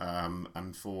strongest,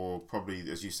 and for probably,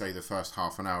 as you say, the first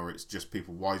half an hour, it's just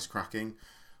people wisecracking,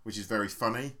 which is very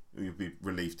funny, you'd be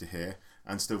relieved to hear,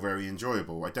 and still very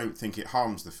enjoyable. I don't think it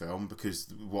harms the film,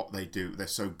 because what they do, they're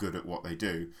so good at what they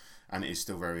do, and it is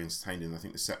still very entertaining. I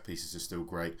think the set pieces are still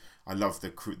great. I love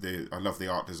I love the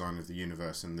art design of the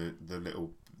universe, and the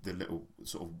little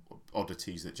sort of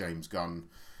oddities that James Gunn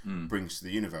brings to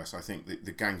the universe. I think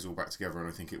the gang's all back together, and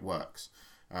I think it works.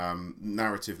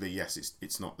 Narratively, yes,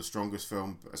 it's not the strongest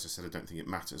film, but as I said, I don't think it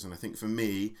matters. And I think for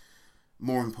me,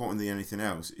 more important than anything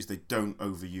else, is they don't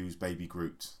overuse Baby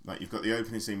Groot. Like, you've got the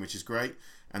opening scene, which is great,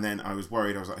 and then I was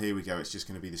worried, I was like, here we go, it's just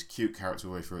going to be this cute character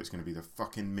all the way through, it's going to be the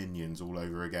fucking Minions all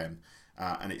over again.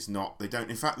 And it's not. They don't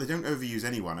overuse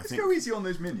anyone. I think go easy on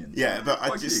those Minions. Yeah, but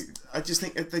I just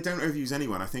think they don't overuse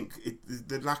anyone. I think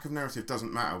the lack of narrative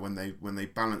doesn't matter when they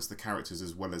balance the characters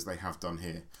as well as they have done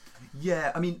here.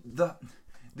 Yeah, I mean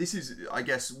this is, I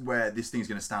guess, where this thing's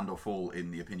going to stand or fall in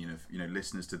the opinion of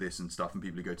listeners to this and stuff, and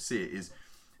people who go to see it, is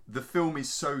the film is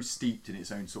so steeped in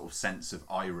its own sort of sense of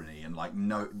irony, and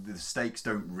the stakes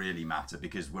don't really matter,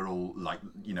 because we're all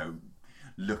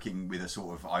looking with a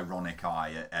sort of ironic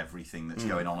eye at everything that's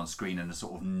going on screen, and a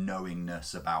sort of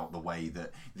knowingness about the way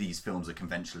that these films are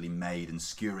conventionally made, and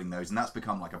skewering those, and that's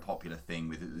become like a popular thing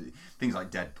with things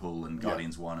like Deadpool and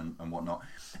Guardians 1 and whatnot.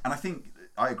 And I think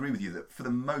I agree with you that for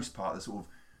the most part, the sort of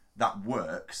that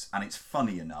works, and it's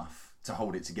funny enough to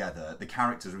hold it together. The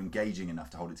characters are engaging enough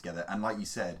to hold it together, and like you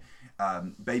said,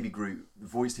 Baby Groot,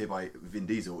 voiced here by Vin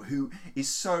Diesel, who is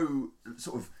so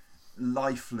sort of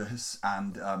lifeless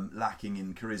and lacking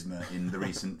in charisma in the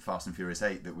recent Fast and Furious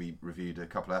 8 that we reviewed a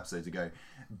couple of episodes ago,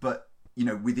 but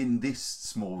within this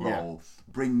small role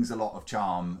brings a lot of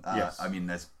charm. Yes. I mean,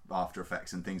 there's after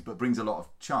effects and things, but brings a lot of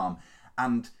charm,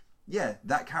 and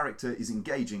that character is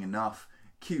engaging enough,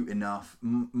 cute enough.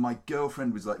 My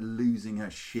girlfriend was like losing her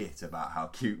shit about how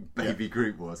cute Baby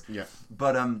Groot was. Yeah,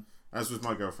 but as was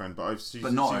my girlfriend,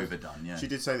 but not overdone. Yeah, she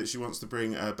did say that she wants to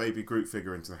bring a Baby Groot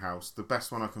figure into the house. The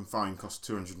best one I can find costs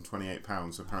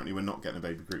 £228. So apparently we're not getting a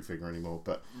Baby Groot figure anymore.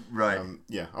 But right,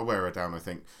 I'll wear her down, I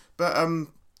think. But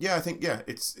I think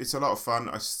it's a lot of fun.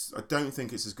 I don't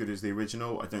think it's as good as the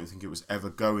original. I don't think it was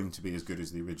ever going to be as good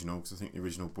as the original, because I think the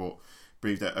original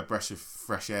breathed a breath of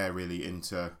fresh air really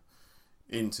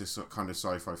into sort of kind of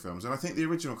sci-fi films, and I think the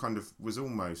original kind of was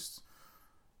almost.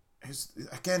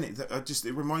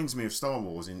 It reminds me of Star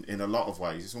Wars in a lot of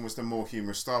ways. It's almost a more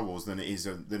humorous Star Wars than it is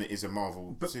a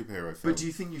Marvel superhero film. But do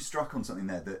you think you struck on something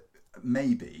there, that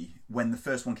maybe when the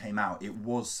first one came out, it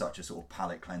was such a sort of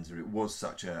palate cleanser, it was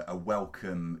such a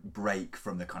welcome break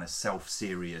from the kind of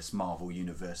self-serious Marvel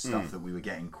Universe stuff that we were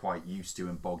getting quite used to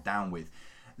and bogged down with,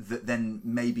 that then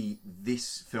maybe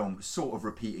this film was sort of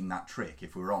repeating that trick,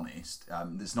 if we're honest.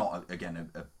 There's not,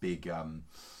 a big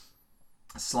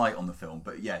slight on the film,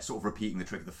 but sort of repeating the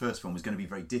trick of the first film was going to be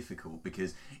very difficult,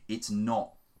 because it's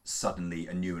not suddenly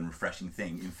a new and refreshing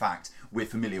thing. In fact, we're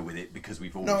familiar with it because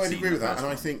we've all seen it. No, I agree with that, and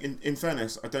I think, in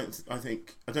fairness, I don't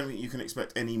think you can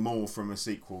expect any more from a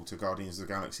sequel to Guardians of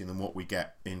the Galaxy than what we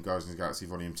get in Guardians of the Galaxy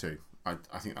Volume 2. I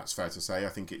think that's fair to say. I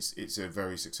think it's a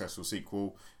very successful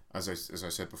sequel. As I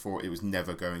said before, it was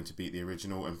never going to beat the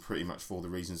original, and pretty much for the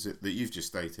reasons that you've just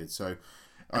stated. So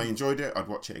I enjoyed it. I'd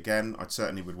watch it again. I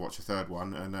certainly would watch a third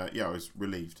one, and I was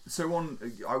relieved. So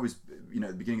I was, at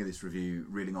the beginning of this review,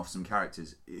 reeling off some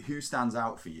characters. Who stands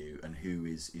out for you, and who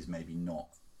is maybe not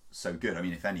so good? I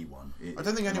mean, if anyone. I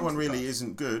don't think anyone really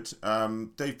isn't good.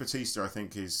 Dave Bautista, I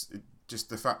think, is just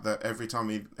the fact that every time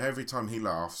he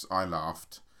laughs, I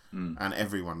laughed. And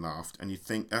everyone laughed, and you'd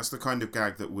think that's the kind of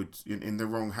gag that would, in the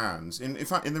wrong hands, in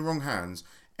fact, in the wrong hands,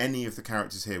 any of the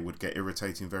characters here would get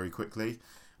irritating very quickly,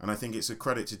 and I think it's a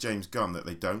credit to James Gunn that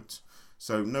they don't.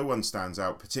 So no one stands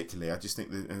out particularly. I just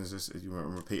think that, and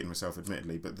I'm repeating myself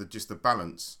admittedly, but just the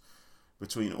balance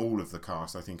between all of the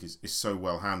cast, I think, is so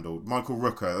well handled. Michael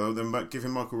Rooker, giving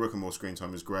Michael Rooker more screen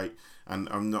time is great, and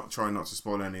I'm not trying not to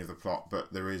spoil any of the plot,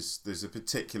 but there's a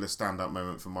particular standout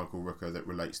moment for Michael Rooker that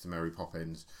relates to Mary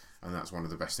Poppins, and that's one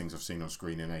of the best things I've seen on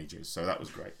screen in ages. So that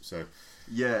was great. So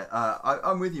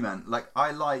I'm with you, man. Like, I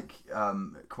like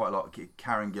quite a lot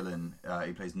Karen Gillan,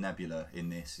 who plays Nebula in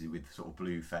this, with sort of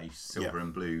blue face, silver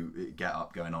and blue get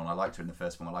up going on. I liked her in the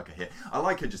first one. I like her here. I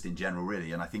like her just in general,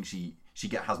 really, and I think she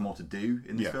has more to do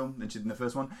in this film than she did in the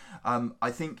first one.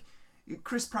 I think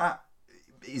Chris Pratt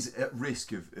is at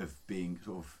risk of being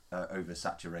sort of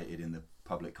oversaturated in the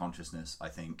public consciousness, I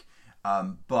think.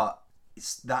 But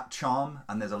it's that charm,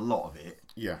 and there's a lot of it.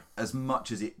 Yeah. As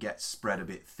much as it gets spread a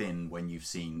bit thin when you've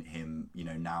seen him,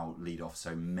 now lead off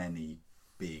so many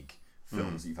big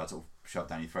films that you've had sort of shoved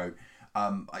down your throat.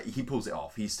 He pulls it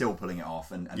off. He's still pulling it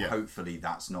off, and hopefully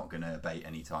that's not going to abate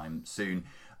anytime soon.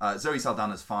 Zoe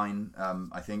Saldana's fine,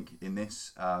 I think, in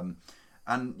this.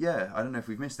 And yeah, I don't know if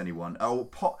we've missed anyone.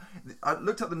 I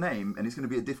looked up the name, and it's going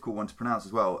to be a difficult one to pronounce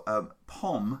as well.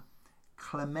 Pom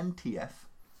Klementieff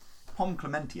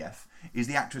is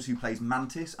the actress who plays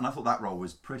Mantis, and I thought that role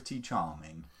was pretty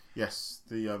charming. Yes,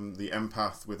 the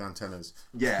empath with antennas.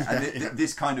 Yeah, and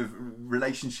this kind of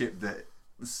relationship that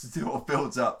sort of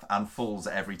builds up and falls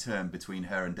at every turn between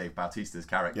her and Dave Bautista's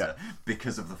character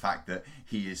because of the fact that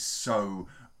he is so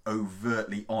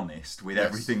overtly honest with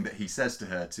everything that he says to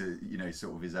her, to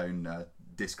sort of his own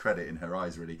discredit in her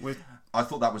eyes, really. I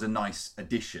thought that was a nice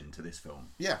addition to this film.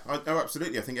 Yeah,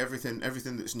 absolutely. I think everything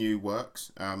that's new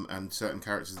works, and certain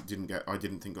characters that I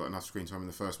didn't think got enough screen time in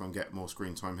the first one get more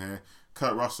screen time here.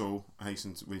 Kurt Russell,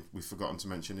 we've forgotten to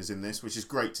mention, is in this, which is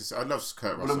great to see. I love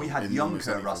Kurt Russell. Well, and we had young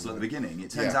Kurt Russell at the beginning.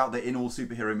 It turns out that in all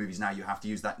superhero movies now you have to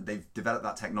use that. They've developed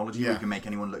that technology where you can make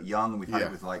anyone look young. We've had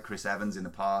it with like Chris Evans in the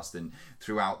past, and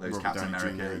throughout those Robert Captain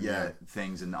Downey America Jr.,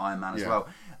 things, and Iron Man as well.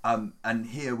 And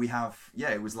here we have,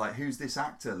 it was like, who's this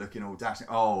actor looking all dashing?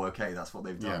 Oh, okay, that's what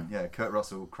they've done. Yeah, Kurt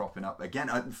Russell cropping up again.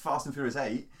 Fast and Furious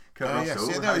 8. Kurt Russell.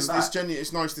 Yes.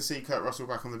 It's nice to see Kurt Russell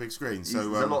back on the big screen. So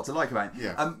there's a lot to like about him.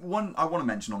 Yeah. One I want to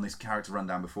mention on this character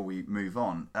rundown before we move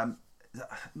on.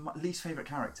 My least favourite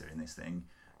character in this thing,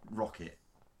 Rocket,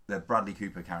 the Bradley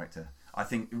Cooper character. I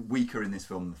think weaker in this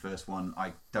film than the first one.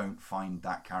 I don't find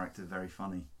that character very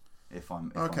funny. If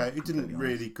he didn't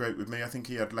really grate with me. I think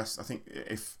he had less. I think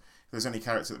if there's any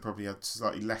character that probably had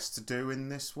slightly less to do in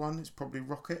this one, it's probably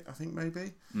Rocket. I think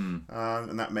maybe, and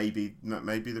that may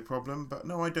be the problem. But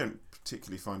no, I don't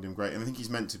particularly find him great, and I think he's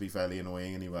meant to be fairly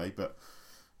annoying anyway.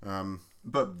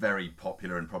 But very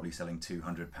popular and probably selling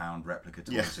 £200 replica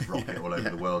toys of Rocket all over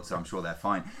the world, so I'm sure they're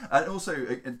fine. And also,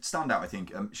 a standout, I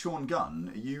think, Sean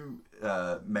Gunn, you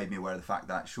made me aware of the fact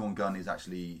that Sean Gunn is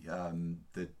actually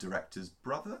the director's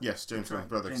brother? Yes, James Gunn's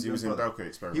brother, because he was in the Belko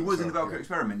Experiment. He was in the Belko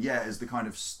Experiment, as the kind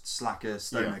of slacker,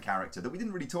 stoner character that we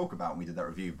didn't really talk about when we did that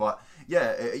review. But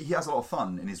he has a lot of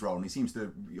fun in his role, and he seems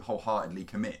to wholeheartedly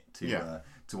commit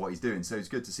to what he's doing. So it's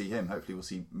good to see him. Hopefully we'll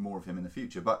see more of him in the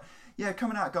future. But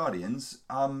coming out of Guardians,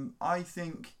 I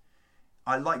think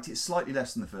I liked it slightly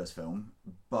less than the first film,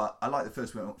 but I liked the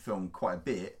first film quite a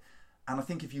bit. And I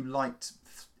think if you liked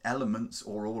elements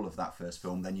or all of that first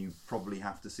film, then you probably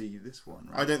have to see this one,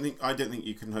 right? I don't think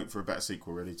you can hope for a better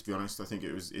sequel, really, to be honest. I think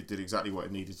it did exactly what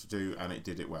it needed to do, and it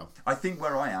did it well. I think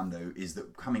where I am, though, is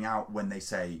that coming out when they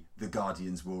say the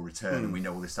Guardians will return and we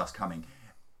know all this stuff's coming,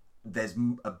 there's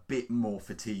a bit more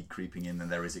fatigue creeping in than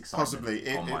there is excitement.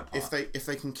 Possibly, on my part. if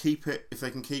they can keep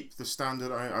the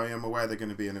standard. I am aware they're going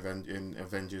to be in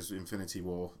Avengers Infinity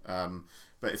War,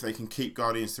 but if they can keep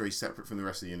Guardians 3 separate from the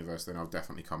rest of the universe, then I'll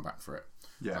definitely come back for it.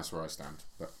 That's where I stand.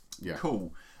 But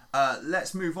cool.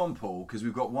 Let's move on, Paul, because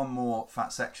we've got one more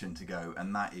fat section to go,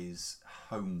 and that is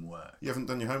homework. You haven't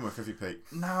done your homework, have you, Pete?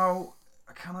 No.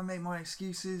 Can I make my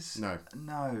excuses?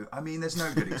 No. I mean, there's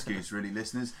no good excuse, really,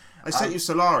 listeners. I set you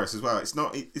Solaris as well.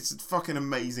 It's a fucking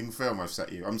amazing film I've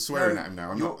set you. I'm swearing at him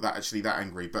now. I'm not actually that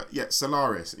angry. But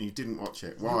Solaris, and you didn't watch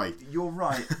it. Why? You're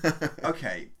right.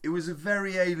 Okay, it was a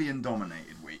very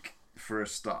alien-dominated week, for a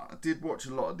start. I did watch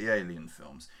a lot of the Alien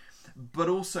films. But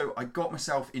also, I got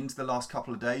myself into the last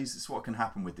couple of days. It's what can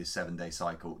happen with this 7-day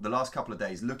cycle. The last couple of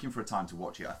days, looking for a time to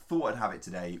watch it. I thought I'd have it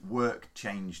today. Work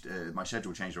changed. My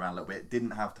schedule changed around a little bit.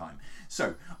 Didn't have time.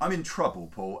 So, I'm in trouble,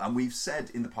 Paul. And we've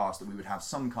said in the past that we would have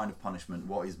some kind of punishment.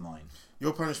 What is mine?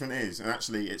 Your punishment is, and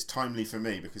actually it's timely for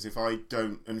me, because if I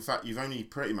don't... In fact, you've only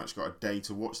pretty much got a day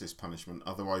to watch this punishment.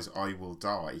 Otherwise, I will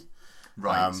die.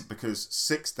 Right. Because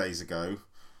 6 days ago...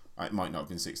 It might not have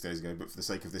been 6 days ago, but for the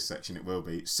sake of this section, it will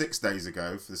be. 6 days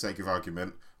ago, for the sake of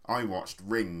argument, I watched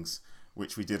Rings,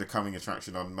 which we did a coming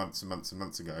attraction on months and months and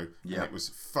months ago. Yep. And it was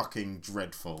fucking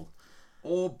dreadful.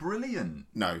 Or brilliant.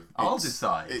 No. I'll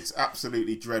decide. It's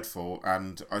absolutely dreadful,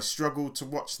 and I struggled to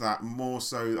watch that more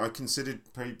so. I considered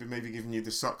maybe giving you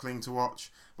The Suckling to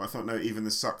watch, but I thought, no, even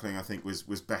The Suckling, I think, was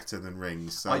better than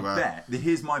Rings. So, I bet.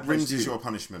 Here's my place Rings to is you. your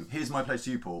punishment. Here's my place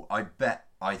to you, Paul.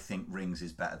 I think Rings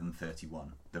is better than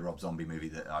 31, the Rob Zombie movie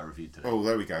that I reviewed today. Oh,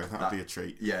 there we go. That'll be a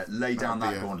treat. Yeah, lay down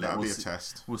that gauntlet. That'll be a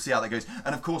test. We'll see how that goes.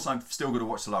 And of course, I'm still going to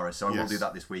watch Solaris, so I will do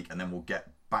that this week, and then we'll get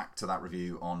back to that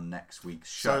review on next week's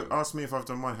show. So ask me if I've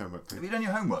done my homework, please. Have you done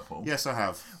your homework, Paul? Yes, I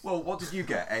have. Well, what did you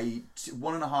get? A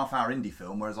 1.5 hour indie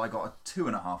film, whereas I got a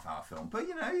 2.5 hour film. But,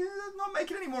 you're not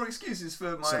making any more excuses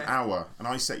for my... It's an hour, and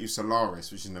I set you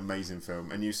Solaris, which is an amazing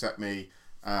film, and you set me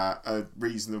a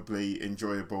reasonably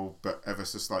enjoyable but ever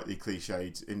so slightly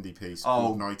cliched indie piece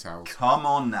called Night Owls. Come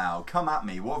on now, come at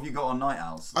me. What have you got on Night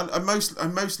Owls? I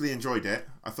mostly enjoyed it.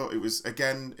 I thought it was,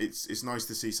 again, it's nice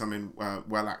to see something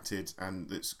well acted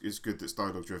and it's good that's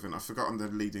dialogue driven. I've forgotten the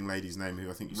leading lady's name, who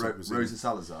I think you said was Rosa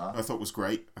Salazar. I thought was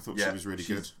great. I thought she was really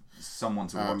good. Someone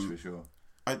to watch for sure.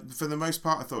 For the most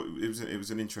part, I thought it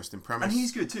was an interesting premise. And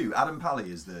he's good too. Adam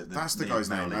Pally is that's the guy's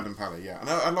name, Adam Pally. Yeah, and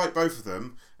I like both of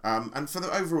them. And for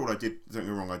the overall, don't get me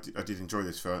wrong, I did enjoy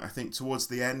this film. I think towards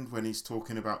the end, when he's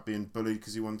talking about being bullied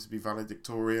because he wanted to be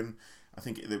valedictorian, I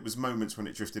think there was moments when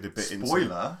it drifted a bit into...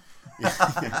 Spoiler!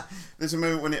 Yeah. There's a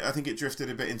moment when I think it drifted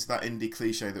a bit into that indie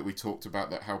cliche that we talked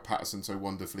about, that how Patterson so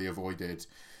wonderfully avoided.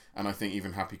 And I think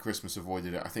even Happy Christmas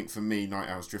avoided it. I think for me, Night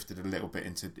Owls drifted a little bit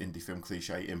into indie film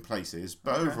cliche in places.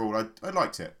 But overall, I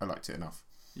liked it. I liked it enough.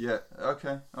 Yeah,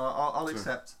 okay. I'll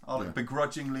accept. I'll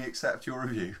begrudgingly accept your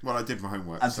review. Well, I did my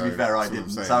homework. And to be fair, I didn't.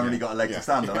 So I've really got a leg to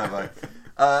stand on, have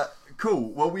I?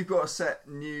 Cool. Well, we've got to set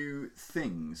new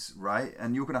things, right?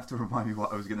 And you're going to have to remind me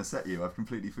what I was going to set you. I've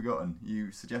completely forgotten.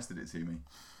 You suggested it to me.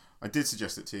 I did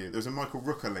suggest it to you. There was a Michael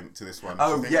Rooker link to this one.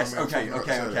 Oh, yes. Okay.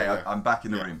 I'm back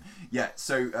in the room. Yeah.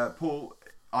 So, Paul,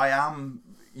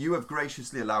 you have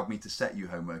graciously allowed me to set you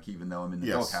homework, even though I'm in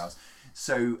the doghouse.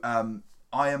 So,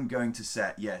 I am going to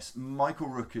set, Michael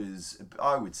Rooker's,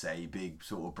 I would say, big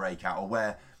sort of breakout, or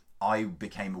where I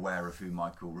became aware of who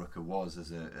Michael Rooker was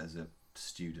as a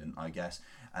student, I guess.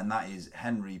 And that is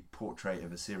Henry, Portrait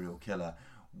of a Serial Killer,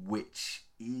 which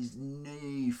is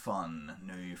no fun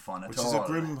at all. Which is a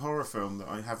grim horror film that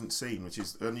I haven't seen, which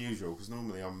is unusual, because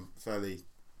normally I'm fairly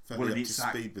up to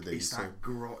speed with these. It's that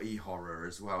grotty horror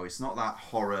as well. It's not that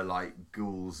horror like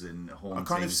ghouls and hauntings. I've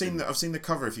kind of seen that. I've seen the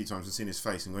cover a few times and seen his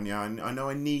face and gone, I know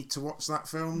I need to watch that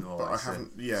film, but I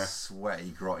haven't.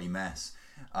 Sweaty, grotty mess,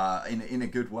 in a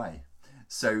good way.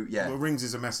 So Well, Rings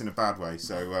is a mess in a bad way.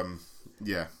 So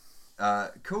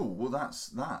cool. Well, that's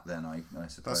that then. I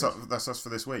suppose that's us for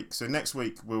this week. So next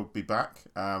week we'll be back.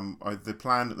 The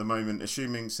plan at the moment,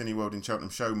 assuming Cineworld in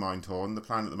Cheltenham show Mindhorn, the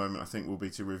plan at the moment I think will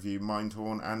be to review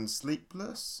Mindhorn and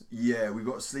Sleepless. Yeah, we've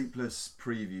got Sleepless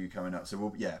preview coming up. So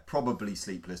we'll probably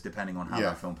Sleepless depending on how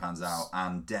that film pans out,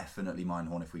 and definitely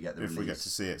Mindhorn if we get the release. If we get to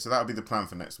see it. So that'll be the plan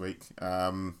for next week.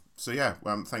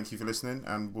 Thank you for listening,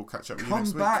 and we'll catch up with you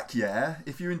next week. Come back,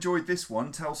 if you enjoyed this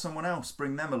one, tell someone else.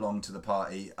 Bring them along to the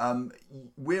party.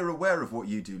 We're aware of what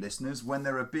you do, listeners. When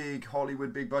there are big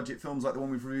Hollywood, big budget films like the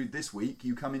one we've reviewed this week,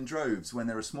 you come in droves. When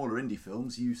there are smaller indie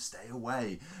films, you stay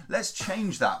away. Let's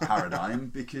change that paradigm,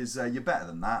 because you're better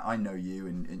than that. I know you,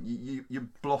 and you're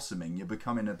blossoming. You're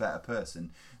becoming a better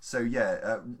person. So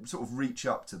sort of reach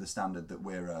up to the standard that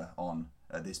we're on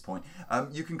at this point.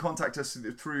 You can contact us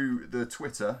through the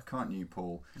Twitter, can't you,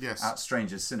 Paul? Yes. At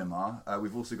Strangers Cinema.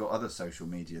 We've also got other social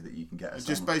media that you can get us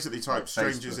Just on, basically type like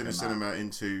Strangers Facebook in a and Cinema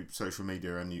into social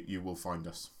media and you will find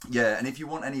us. Yeah, and if you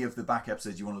want any of the back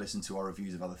episodes, you want to listen to our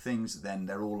reviews of other things, then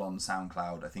they're all on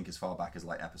SoundCloud, I think as far back as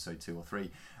like episode 2 or 3.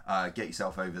 Get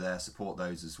yourself over there, support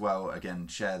those as well. Again,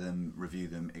 share them, review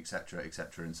them, etc.,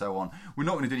 and so on. We're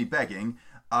not going to do any begging.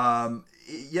 Hope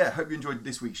you enjoyed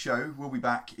this week's show. We'll be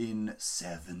back in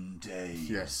 7 days.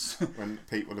 Yes, when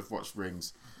Pete will have watched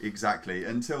Rings. Exactly.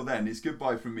 Until then, it's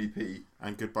goodbye from me, Pete.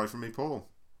 And goodbye from me, Paul.